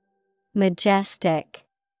 majestic.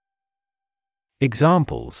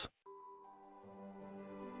 Examples: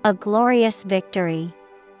 A glorious victory.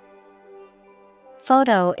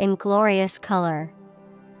 Photo in glorious color.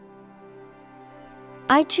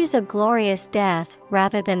 I choose a glorious death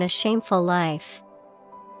rather than a shameful life.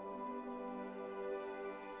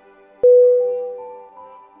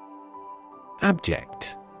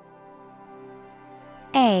 Abject.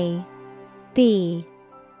 Abject.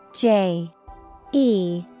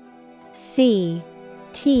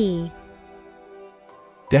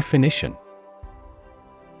 Definition: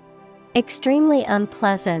 Extremely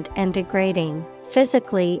unpleasant and degrading,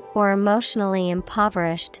 physically or emotionally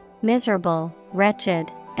impoverished, miserable,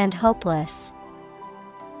 wretched, and hopeless.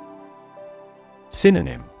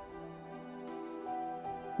 Synonym: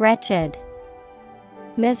 Wretched,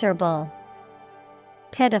 miserable,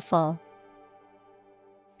 pitiful.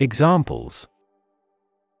 Examples: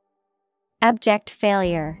 Abject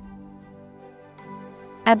failure.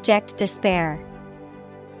 Abject despair.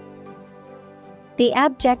 The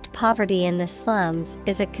abject poverty in the slums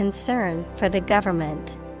is a concern for the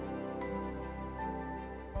government.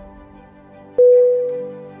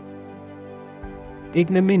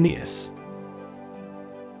 Ignominious.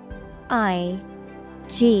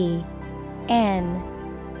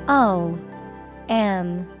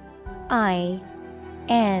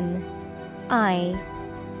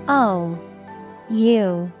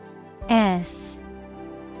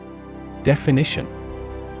 Definition: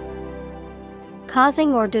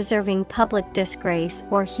 Causing or deserving public disgrace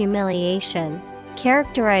or humiliation,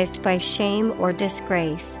 characterized by shame or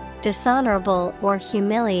disgrace, dishonorable or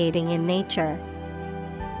humiliating in nature.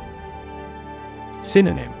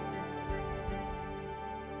 Synonym: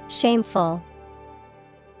 Shameful,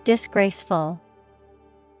 disgraceful,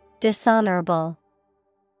 dishonorable.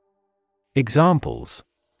 Examples: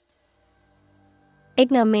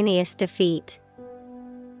 Ignominious defeat.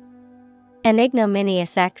 An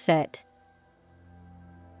ignominious exit.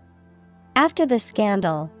 After the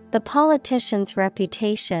scandal, the politician's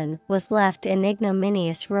reputation was left in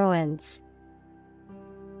ignominious ruins.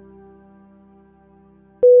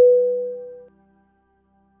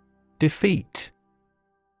 Defeat.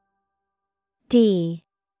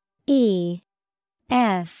 D-E-F-E-A-T.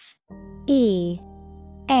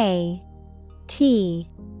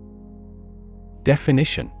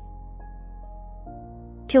 Definition: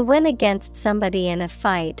 To win against somebody in a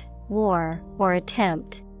fight, war, or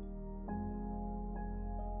attempt.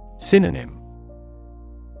 Synonym: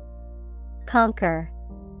 Conquer,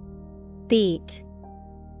 beat,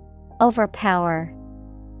 overpower.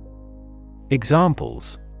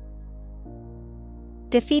 Examples: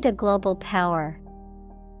 Defeat a global power.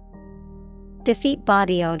 Defeat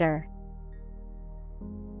body odor.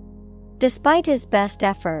 Despite his best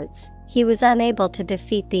efforts, he was unable to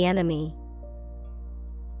defeat the enemy.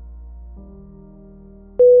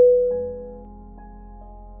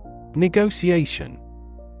 Negotiation.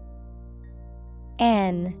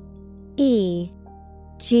 N-E-G-O-T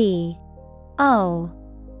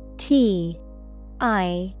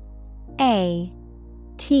I A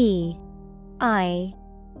T I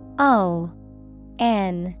O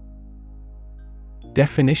N.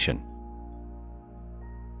 Definition: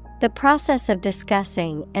 the process of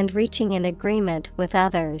discussing and reaching an agreement with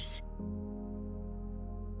others.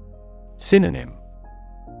 Synonym: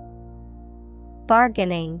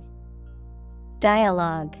 Bargaining,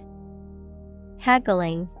 dialogue,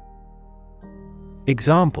 haggling.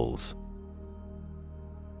 Examples: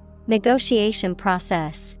 negotiation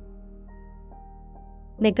process,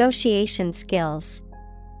 negotiation skills.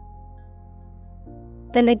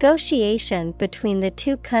 The negotiation between the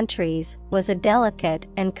two countries was a delicate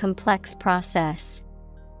and complex process.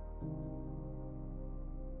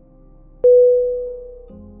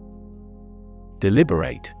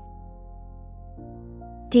 Deliberate.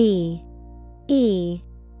 D E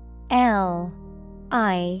L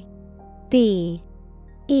I B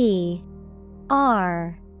E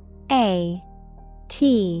R A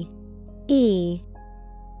T E.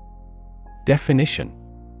 Definition: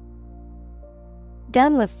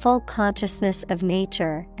 done with full consciousness of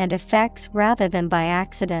nature and effects rather than by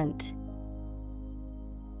accident.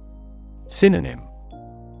 Synonym: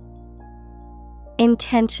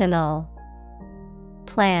 intentional,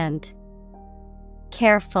 planned,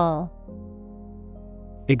 careful.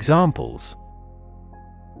 Examples: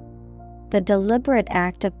 the deliberate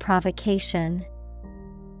act of provocation,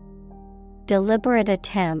 deliberate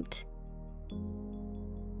attempt.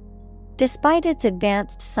 Despite its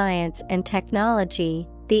advanced science and technology,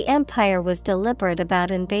 the empire was deliberate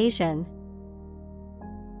about invasion.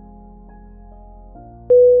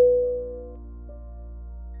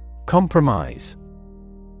 Compromise.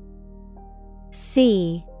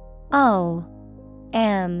 C O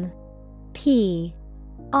M P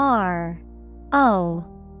R O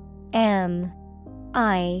M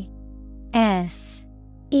I S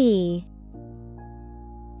E.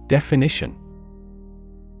 Definition: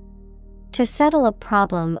 to settle a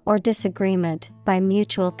problem or disagreement by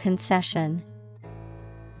mutual concession.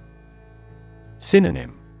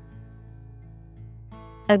 Synonym: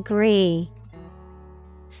 agree,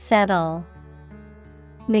 settle,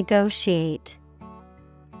 negotiate.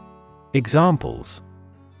 Examples: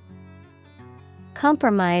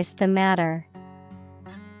 compromise the matter,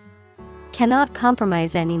 cannot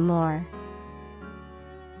compromise anymore.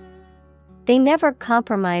 They never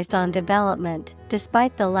compromised on development,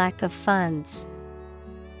 despite the lack of funds.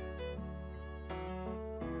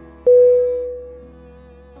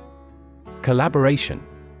 Collaboration.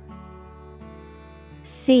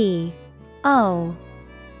 C O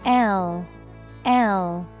L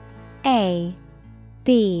L A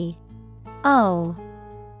B O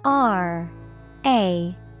R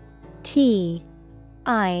A T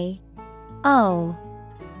I O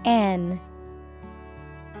N.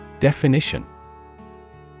 Definition: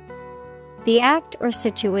 the act or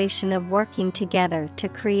situation of working together to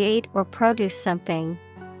create or produce something.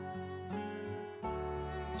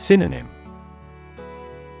 Synonym: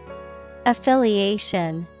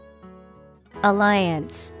 affiliation,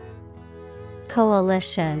 alliance,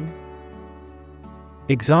 coalition.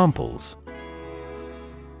 Examples: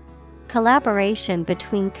 collaboration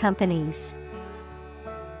between companies,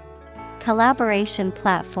 collaboration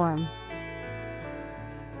platform.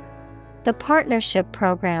 The partnership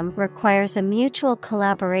program requires a mutual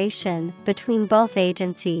collaboration between both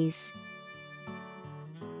agencies.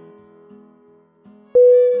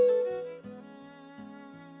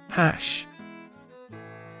 Hash.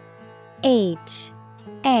 H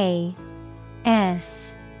A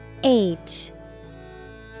S H.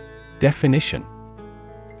 Definition: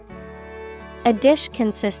 a dish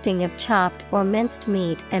consisting of chopped or minced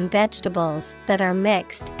meat and vegetables that are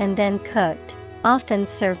mixed and then cooked, often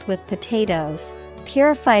served with potatoes.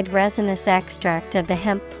 Purified resinous extract of the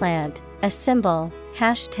hemp plant, a symbol,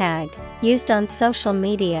 hashtag, used on social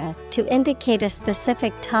media to indicate a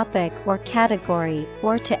specific topic or category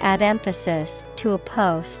or to add emphasis to a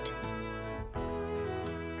post.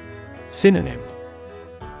 Synonym: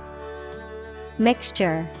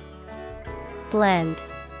 mixture, blend,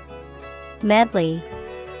 medley.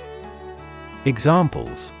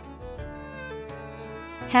 Examples: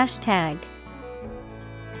 hashtag,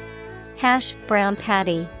 hash brown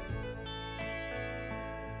patty.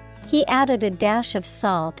 He added a dash of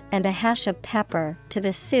salt and a hash of pepper to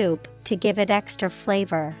the soup to give it extra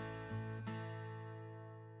flavor.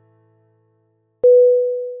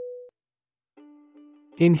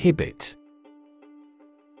 Inhibit.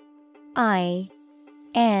 I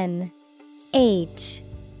N H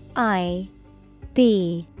I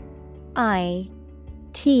B I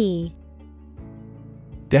T.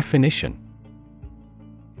 Definition: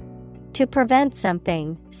 To prevent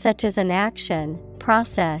something, such as an action,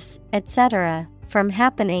 process, etc., from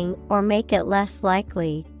happening or make it less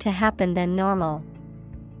likely to happen than normal.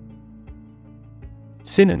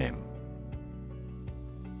 Synonym: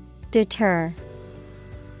 Deter,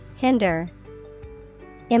 hinder,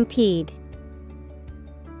 impede.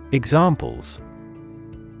 Examples: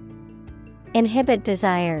 Inhibit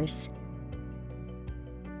desires.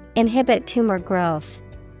 Inhibit tumor growth.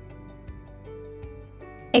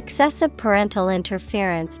 Excessive parental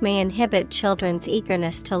interference may inhibit children's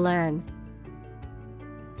eagerness to learn.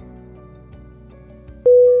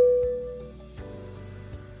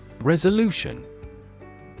 Resolution.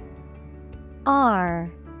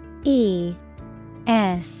 RESOLUTION.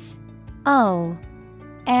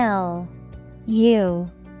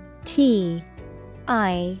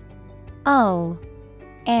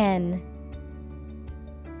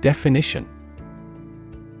 Definition: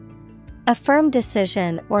 A firm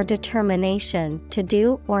decision or determination to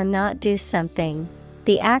do or not do something,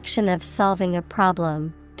 the action of solving a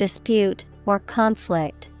problem, dispute, or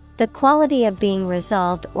conflict, the quality of being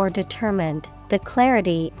resolved or determined, the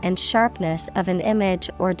clarity and sharpness of an image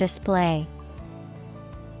or display.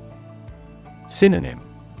 Synonym: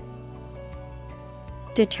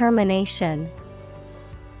 Determination,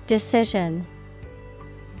 decision,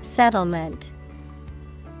 settlement.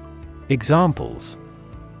 Examples: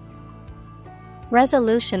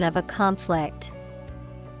 Resolution of a conflict.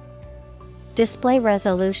 Display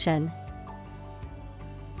resolution.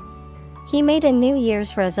 He made a New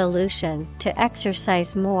Year's resolution to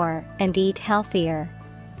exercise more and eat healthier.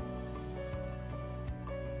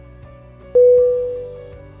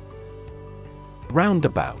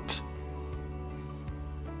 Roundabout.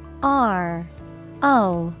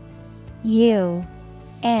 ROUNDABOUT.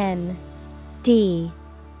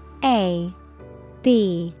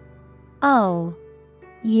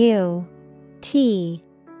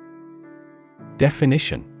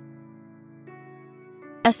 Definition: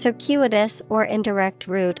 A circuitous or indirect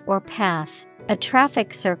route or path, a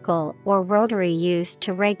traffic circle or rotary used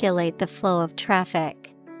to regulate the flow of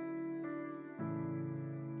traffic.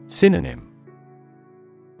 Synonym: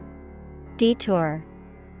 Detour,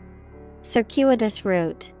 circuitous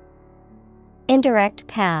route, indirect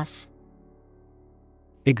path.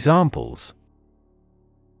 Examples: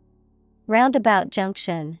 Roundabout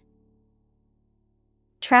junction.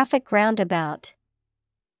 Traffic roundabout.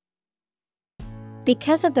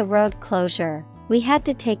 Because of the road closure, we had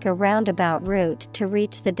to take a roundabout route to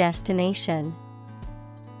reach the destination.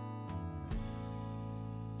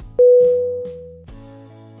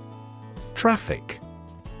 Traffic.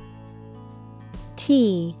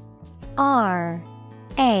 TRAFFIC.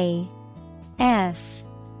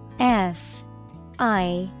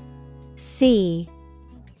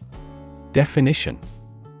 Definition: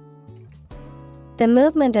 The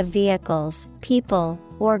movement of vehicles, people,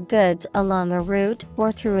 or goods along a route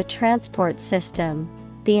or through a transport system,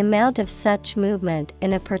 the amount of such movement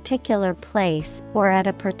in a particular place or at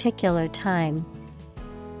a particular time.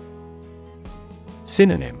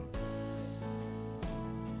 Synonym: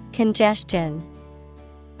 Congestion,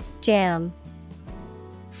 jam,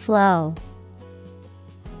 flow.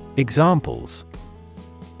 Examples: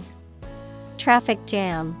 Traffic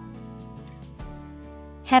jam,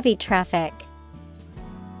 heavy traffic.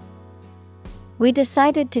 We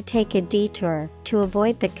decided to take a detour to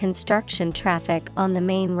avoid the construction traffic on the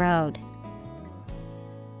main road.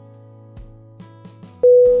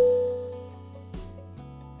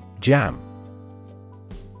 Jam.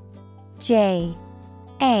 JAM.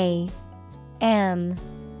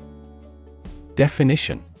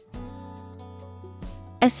 Definition: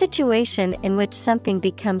 A situation in which something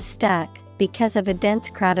becomes stuck because of a dense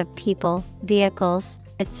crowd of people, vehicles,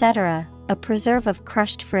 etc., a preserve of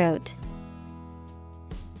crushed fruit.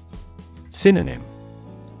 Synonym: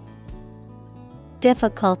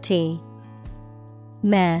 Difficulty,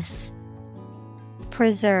 mess,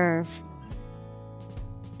 preserve.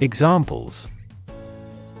 Examples: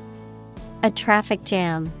 A traffic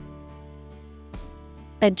jam,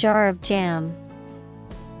 a jar of jam.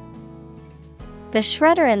 The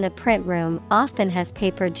shredder in the print room often has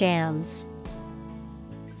paper jams.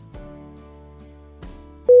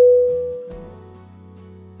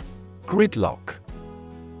 Gridlock.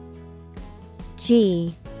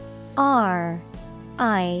 GRIDLOCK.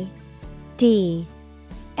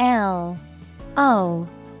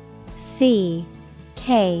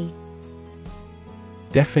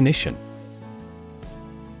 Definition: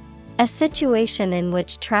 A situation in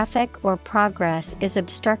which traffic or progress is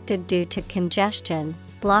obstructed due to congestion,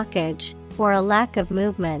 blockage, or a lack of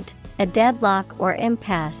movement, a deadlock or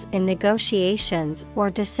impasse in negotiations or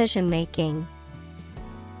decision-making.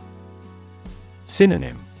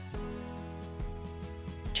 Synonym: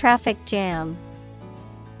 Traffic jam,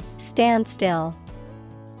 standstill,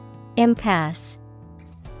 impasse.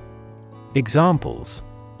 Examples: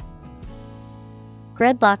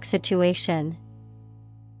 Gridlock situation,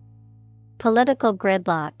 political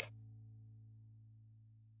gridlock.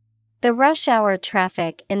 The rush hour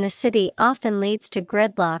traffic in the city often leads to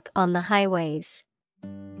gridlock on the highways.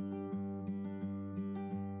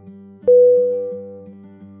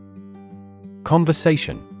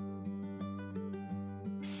 Conversation.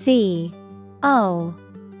 Conversation.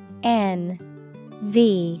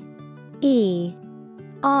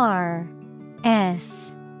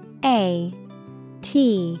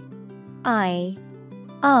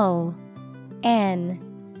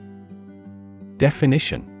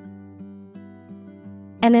 Definition: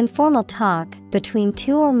 An informal talk between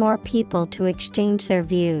two or more people to exchange their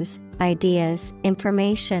views, ideas,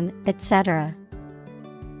 information, etc.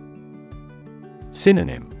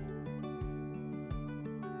 Synonym: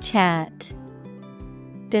 Chat,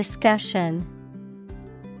 discussion,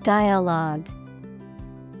 dialogue.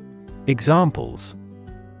 Examples: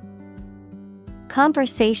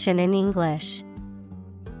 Conversation in English.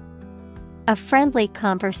 A friendly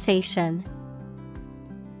conversation.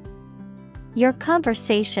 Your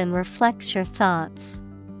conversation reflects your thoughts.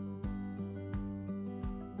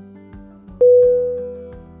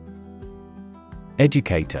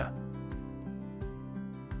 Educator.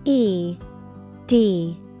 Educator.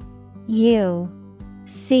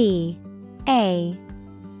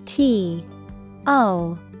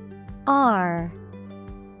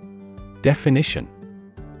 Definition: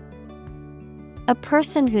 A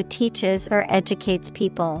person who teaches or educates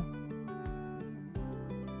people.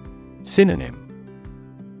 Synonym: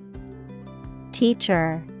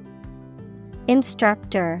 Teacher,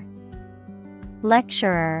 instructor,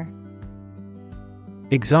 lecturer.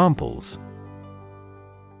 Examples: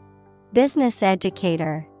 Business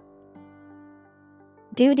educator.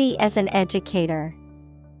 Duty as an educator.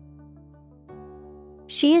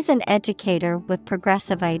 She is an educator with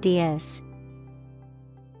progressive ideas.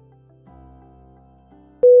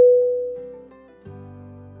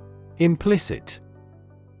 Implicit.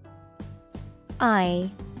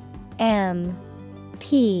 IMPLICIT.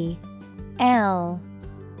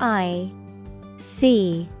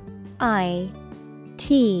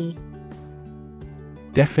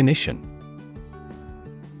 Definition: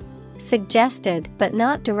 Suggested but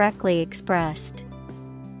not directly expressed.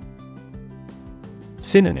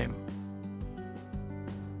 Synonym: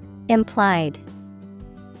 Implied,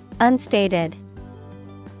 unstated,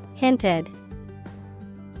 hinted.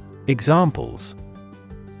 Examples: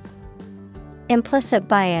 Implicit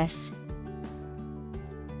bias.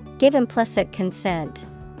 Give implicit consent.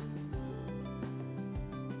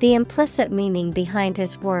 The implicit meaning behind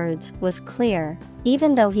his words was clear,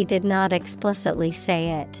 even though he did not explicitly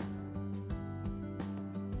say it.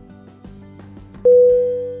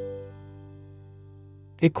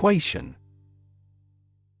 Equation.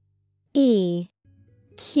 EQUATION.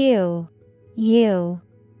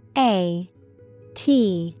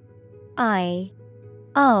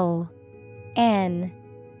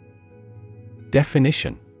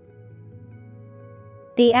 Definition: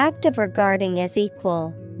 The act of regarding as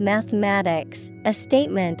equal, mathematics, a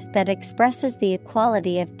statement that expresses the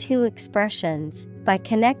equality of two expressions by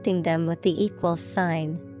connecting them with the equal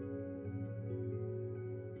sign.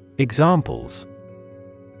 Examples: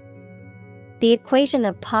 The equation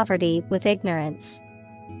of poverty with ignorance.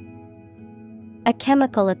 A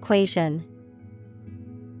chemical equation.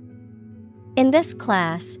 In this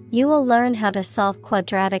class, you will learn how to solve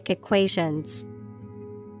quadratic equations.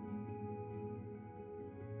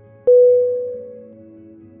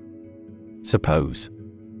 Suppose.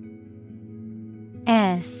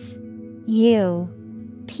 SUPPOSE.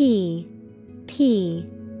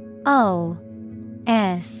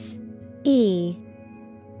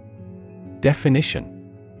 Definition: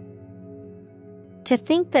 To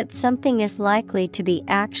think that something is likely to be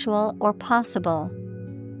actual or possible.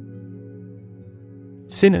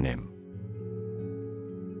 Synonym: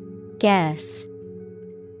 Guess,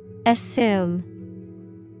 assume,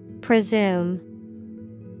 presume.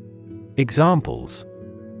 Examples: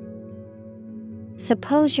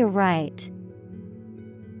 Suppose you're right.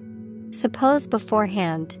 Suppose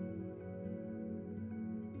beforehand.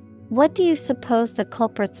 What do you suppose the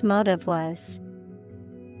culprit's motive was?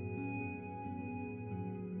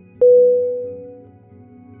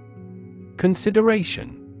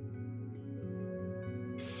 Consideration.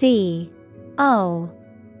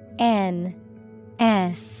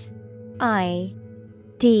 I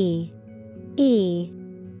D E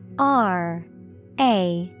R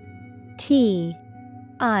A T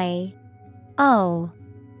I O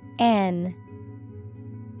N.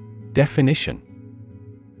 Definition: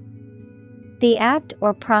 the act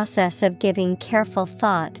or process of giving careful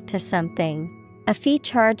thought to something, a fee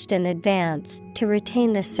charged in advance to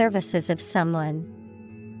retain the services of someone.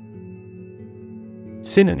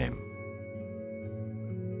 Synonym: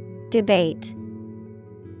 Debate,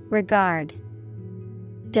 regard,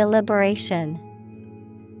 deliberation.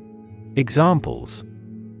 Examples: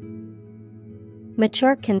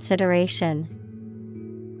 mature consideration.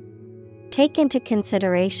 Take into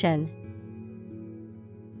consideration.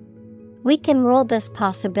 We can rule this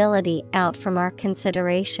possibility out from our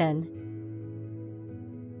consideration.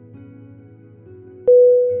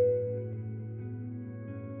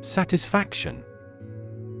 Satisfaction.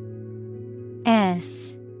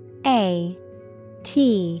 S A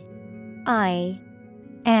T I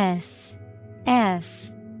S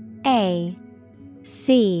F A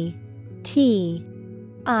C T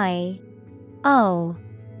I O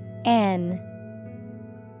N.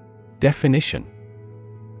 Definition: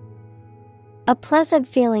 a pleasant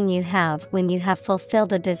feeling you have when you have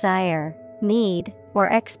fulfilled a desire, need, or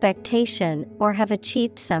expectation or have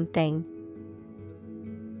achieved something.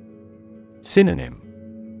 Synonym: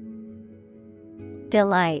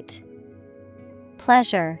 delight,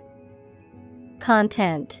 pleasure,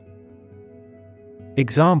 content.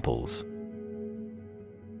 Examples: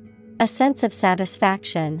 a sense of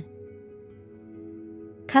satisfaction.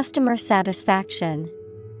 Customer satisfaction.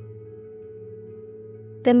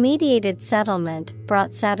 The mediated settlement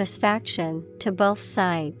brought satisfaction to both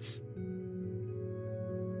sides.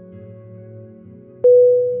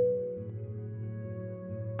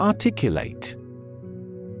 Articulate.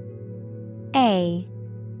 A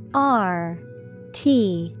R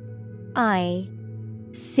T I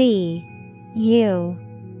C U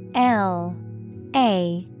L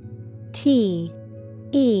A T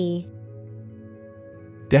E.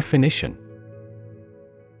 Definition: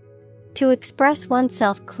 to express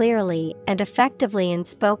oneself clearly and effectively in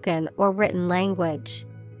spoken or written language.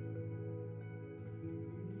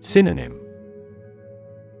 Synonym: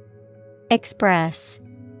 express,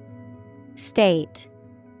 state,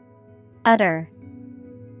 utter.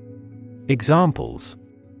 Examples: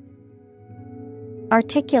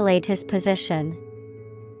 articulate his position.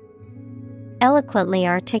 Eloquently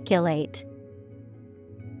articulate.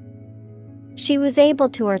 She was able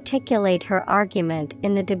to articulate her argument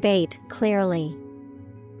in the debate clearly.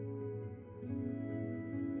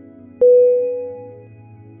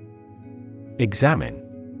 Examine.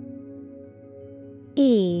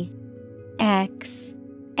 E X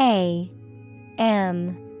A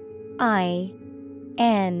M I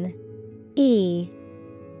N E.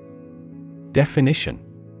 Definition: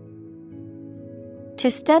 to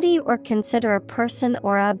study or consider a person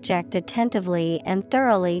or object attentively and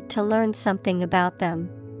thoroughly to learn something about them.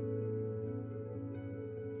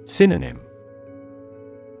 Synonym: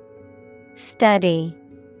 study,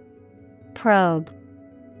 probe,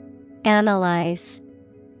 analyze.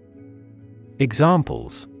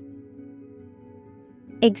 Examples: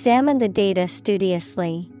 examine the data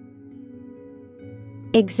studiously.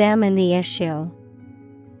 Examine the issue.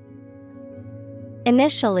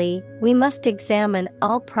 Initially, we must examine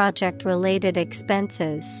all project-related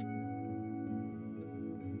expenses.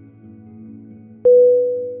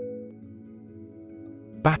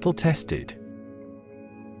 Battle-tested.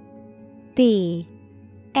 B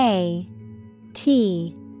A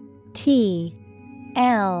T T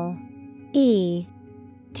L E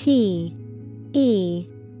T E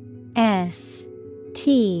S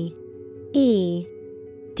T E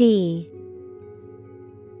D.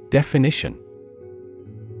 Definition: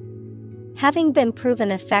 having been proven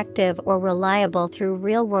effective or reliable through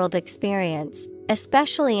real-world experience,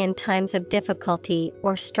 especially in times of difficulty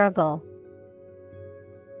or struggle.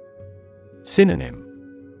 Synonym: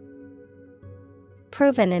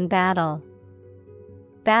 proven in battle,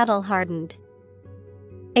 battle-hardened,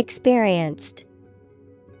 experienced.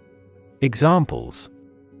 Examples: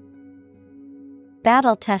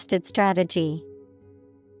 battle-tested strategy.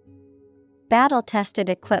 Battle-tested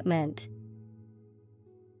equipment.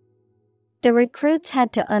 The recruits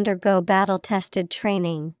had to undergo battle-tested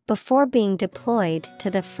training before being deployed to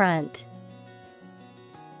the front.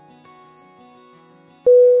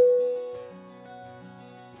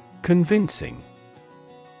 Convincing.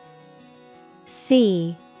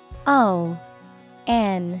 C O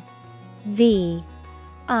N V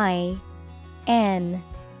I N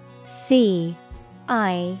C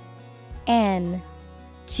I N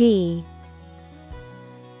G.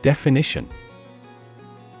 Definition: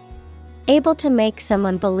 able to make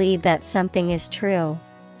someone believe that something is true.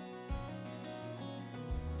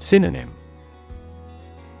 Synonym: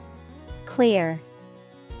 Clear,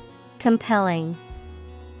 compelling,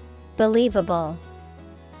 believable.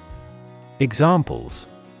 Examples: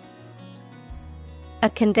 A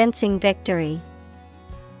convincing victory.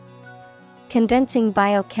 Convincing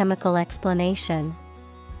biochemical explanation.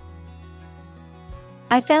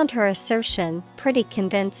 I found her assertion pretty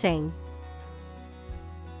convincing.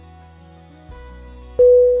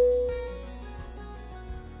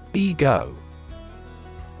 Ego.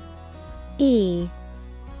 E-G-O.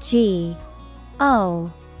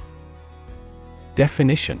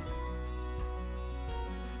 Definition: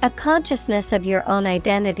 a consciousness of your own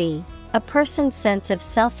identity, a person's sense of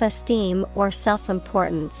self-esteem or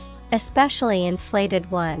self-importance, especially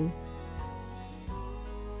inflated one.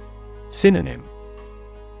 Synonym: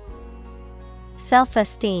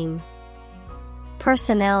 Self-esteem,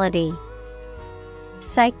 personality,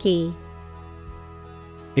 psyche.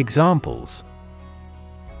 Examples: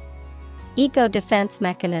 Ego defense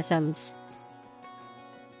mechanisms.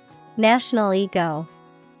 National ego.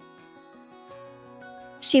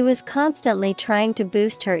 She was constantly trying to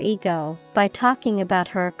boost her ego by talking about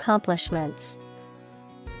her accomplishments.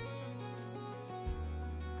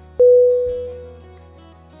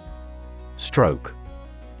 Stroke.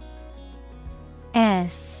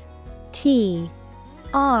 S-T-R-O-K-E.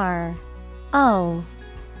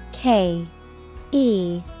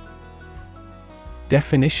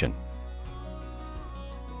 Definition: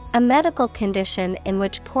 a medical condition in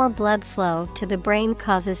which poor blood flow to the brain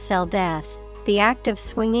causes cell death, the act of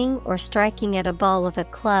swinging or striking at a ball with a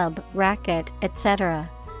club, racket, etc.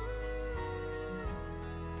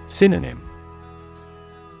 Synonym: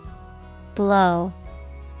 Blow.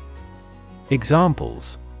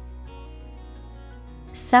 Examples: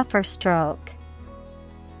 Suffer stroke.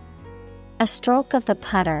 A stroke of the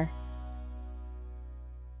putter.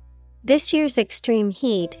 This year's extreme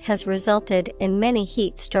heat has resulted in many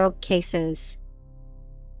heat stroke cases.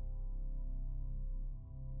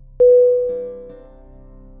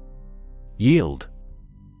 Yield.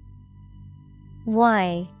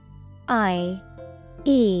 Y-I-E-L-D.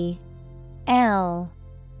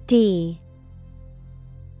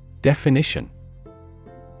 Definition: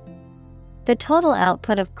 the total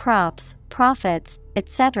output of crops, profits,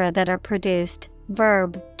 etc. that are produced.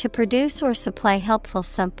 Verb, to produce or supply helpful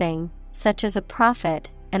something, such as a profit,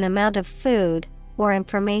 an amount of food, or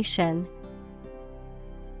information.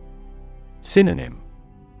 Synonym: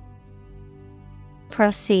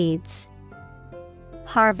 Proceeds,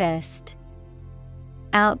 harvest,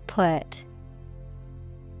 output.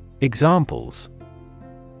 Examples: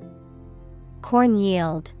 Corn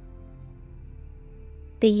yield.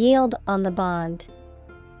 The yield on the bond.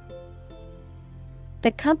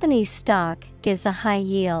 The company's stock gives a high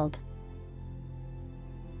yield.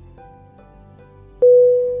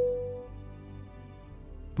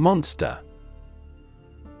 Monster.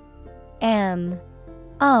 M-O-N-S-T-E-R.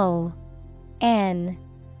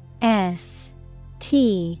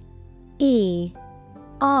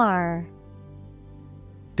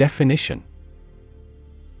 Definition: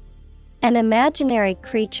 an imaginary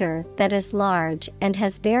creature that is large and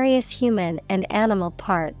has various human and animal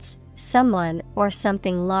parts. Someone or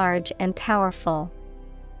something large and powerful.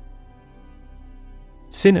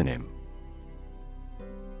 Synonym: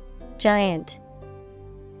 Giant,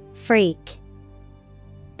 freak,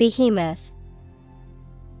 behemoth.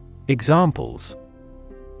 Examples: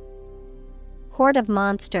 horde of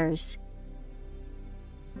monsters.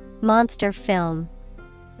 Monster film.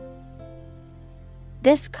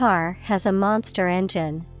 This car has a monster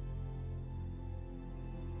engine.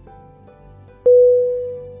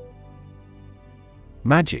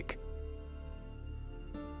 Magic.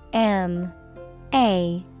 M-A-G-I-C.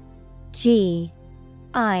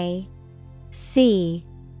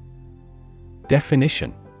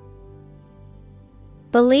 Definition: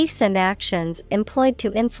 beliefs and actions employed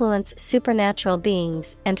to influence supernatural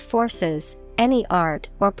beings and forces, any art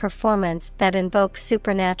or performance that invokes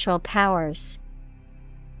supernatural powers.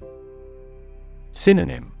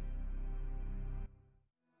 Synonym: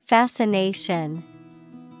 fascination,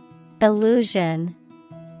 illusion,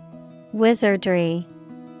 wizardry.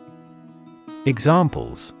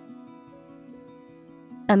 Examples: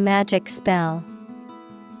 a magic spell.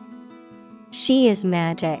 She is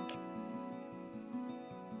magic.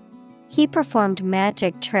 He performed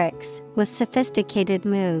magic tricks with sophisticated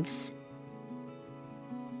moves.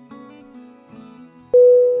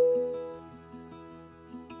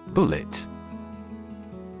 Bullet.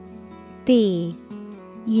 B-U-L-L-E-T.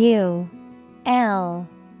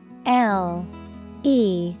 L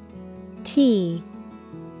E T.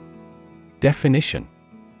 Definition: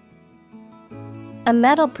 A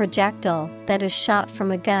metal projectile that is shot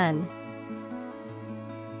from a gun.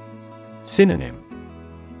 Synonym: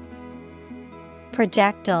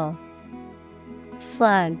 Projectile,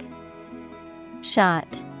 slug,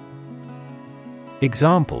 shot.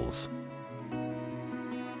 Examples: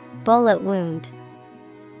 Bullet wound,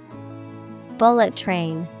 bullet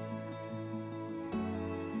train.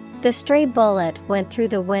 The stray bullet went through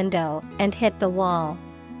the window and hit the wall.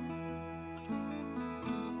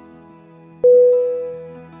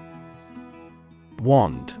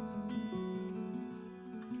 Wand.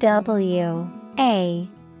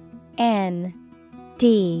 W-A-N-D.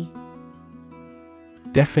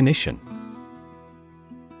 Definition: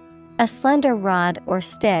 A slender rod or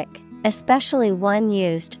stick, especially one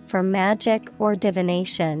used for magic or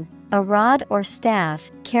divination, a rod or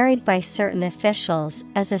staff carried by certain officials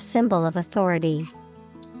as a symbol of authority.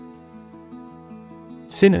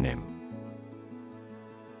 Synonym: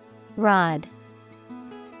 Rod,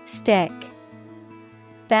 stick,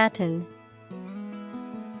 baton.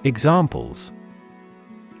 Examples: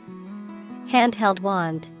 Handheld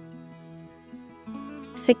wand,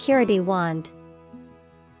 security wand.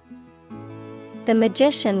 The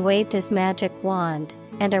magician waved his magic wand,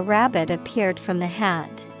 and a rabbit appeared from the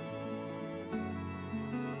hat.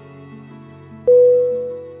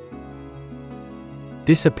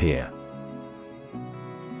 Disappear.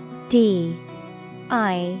 D-I-S-A-P-P-E-A-R.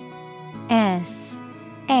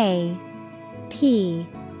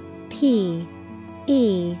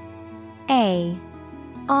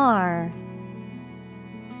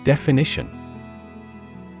 Definition: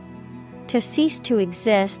 To cease to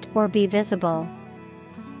exist or be visible.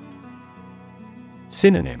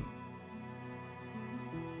 Synonym: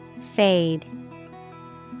 Fade,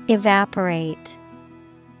 evaporate,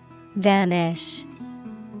 vanish.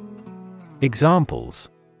 Examples: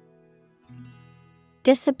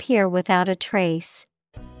 Disappear without a trace.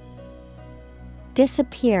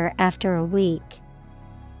 Disappear after a week.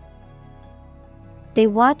 They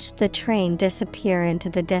watched the train disappear into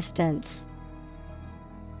the distance.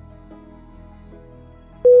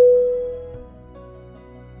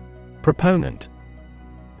 Proponent.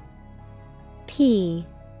 P-R-O-P-O-N-E-N-T.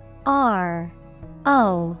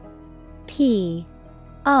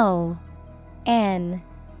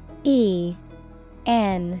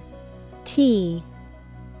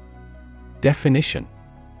 Definition: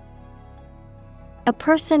 A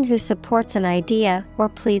person who supports an idea or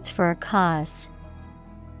pleads for a cause.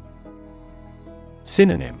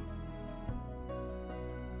 Synonym: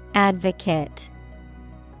 Advocate,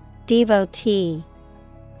 devotee,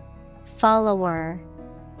 follower.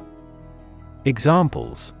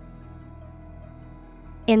 Examples: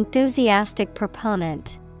 Enthusiastic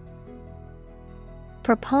proponent.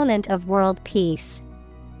 Proponent of world peace.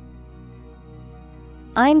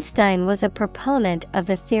 Einstein was a proponent of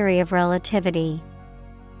the theory of relativity.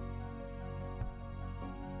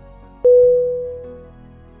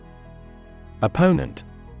 Opponent.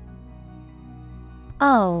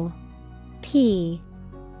 O P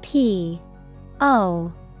P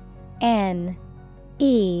O N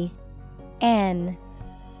E N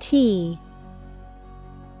T.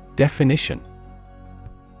 Definition: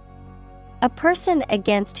 A person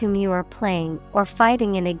against whom you are playing or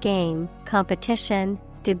fighting in a game, competition,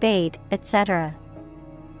 debate, etc.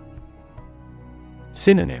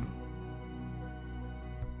 Synonym: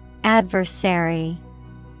 Adversary,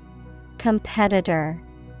 competitor,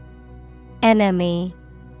 enemy.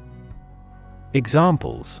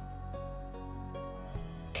 Examples: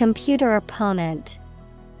 Computer opponent,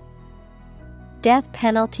 death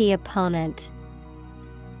penalty opponent.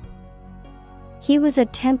 He was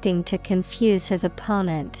attempting to confuse his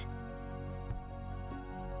opponent.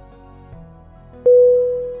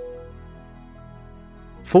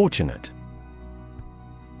 Fortunate.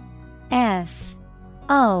 F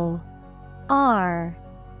O R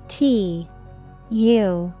T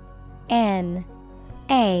U N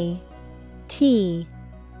A T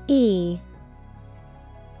E.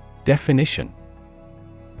 Definition: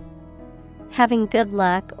 Having good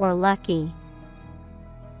luck or lucky.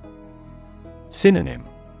 Synonym: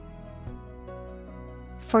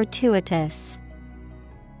 Fortuitous,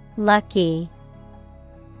 lucky,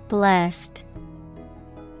 blessed.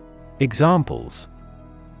 Examples: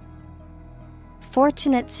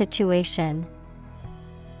 Fortunate situation.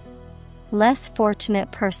 Less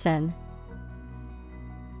fortunate person.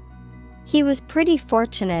 He was pretty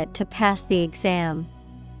fortunate to pass the exam.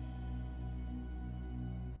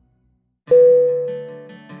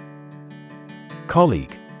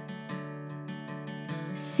 Colleague.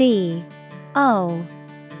 COLLEAGUE.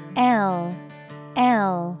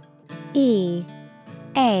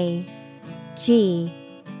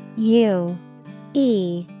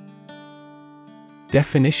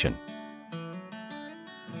 Definition.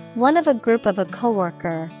 One of a group of a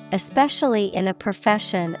coworker, especially in a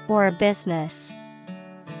profession or a business.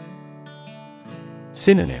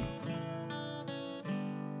 Synonym.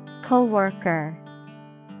 Coworker,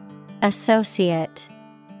 associate,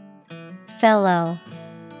 fellow.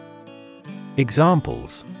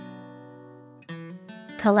 Examples.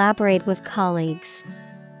 Collaborate with colleagues.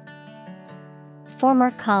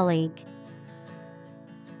 Former colleague.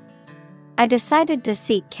 I decided to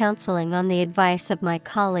seek counseling on the advice of my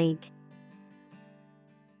colleague.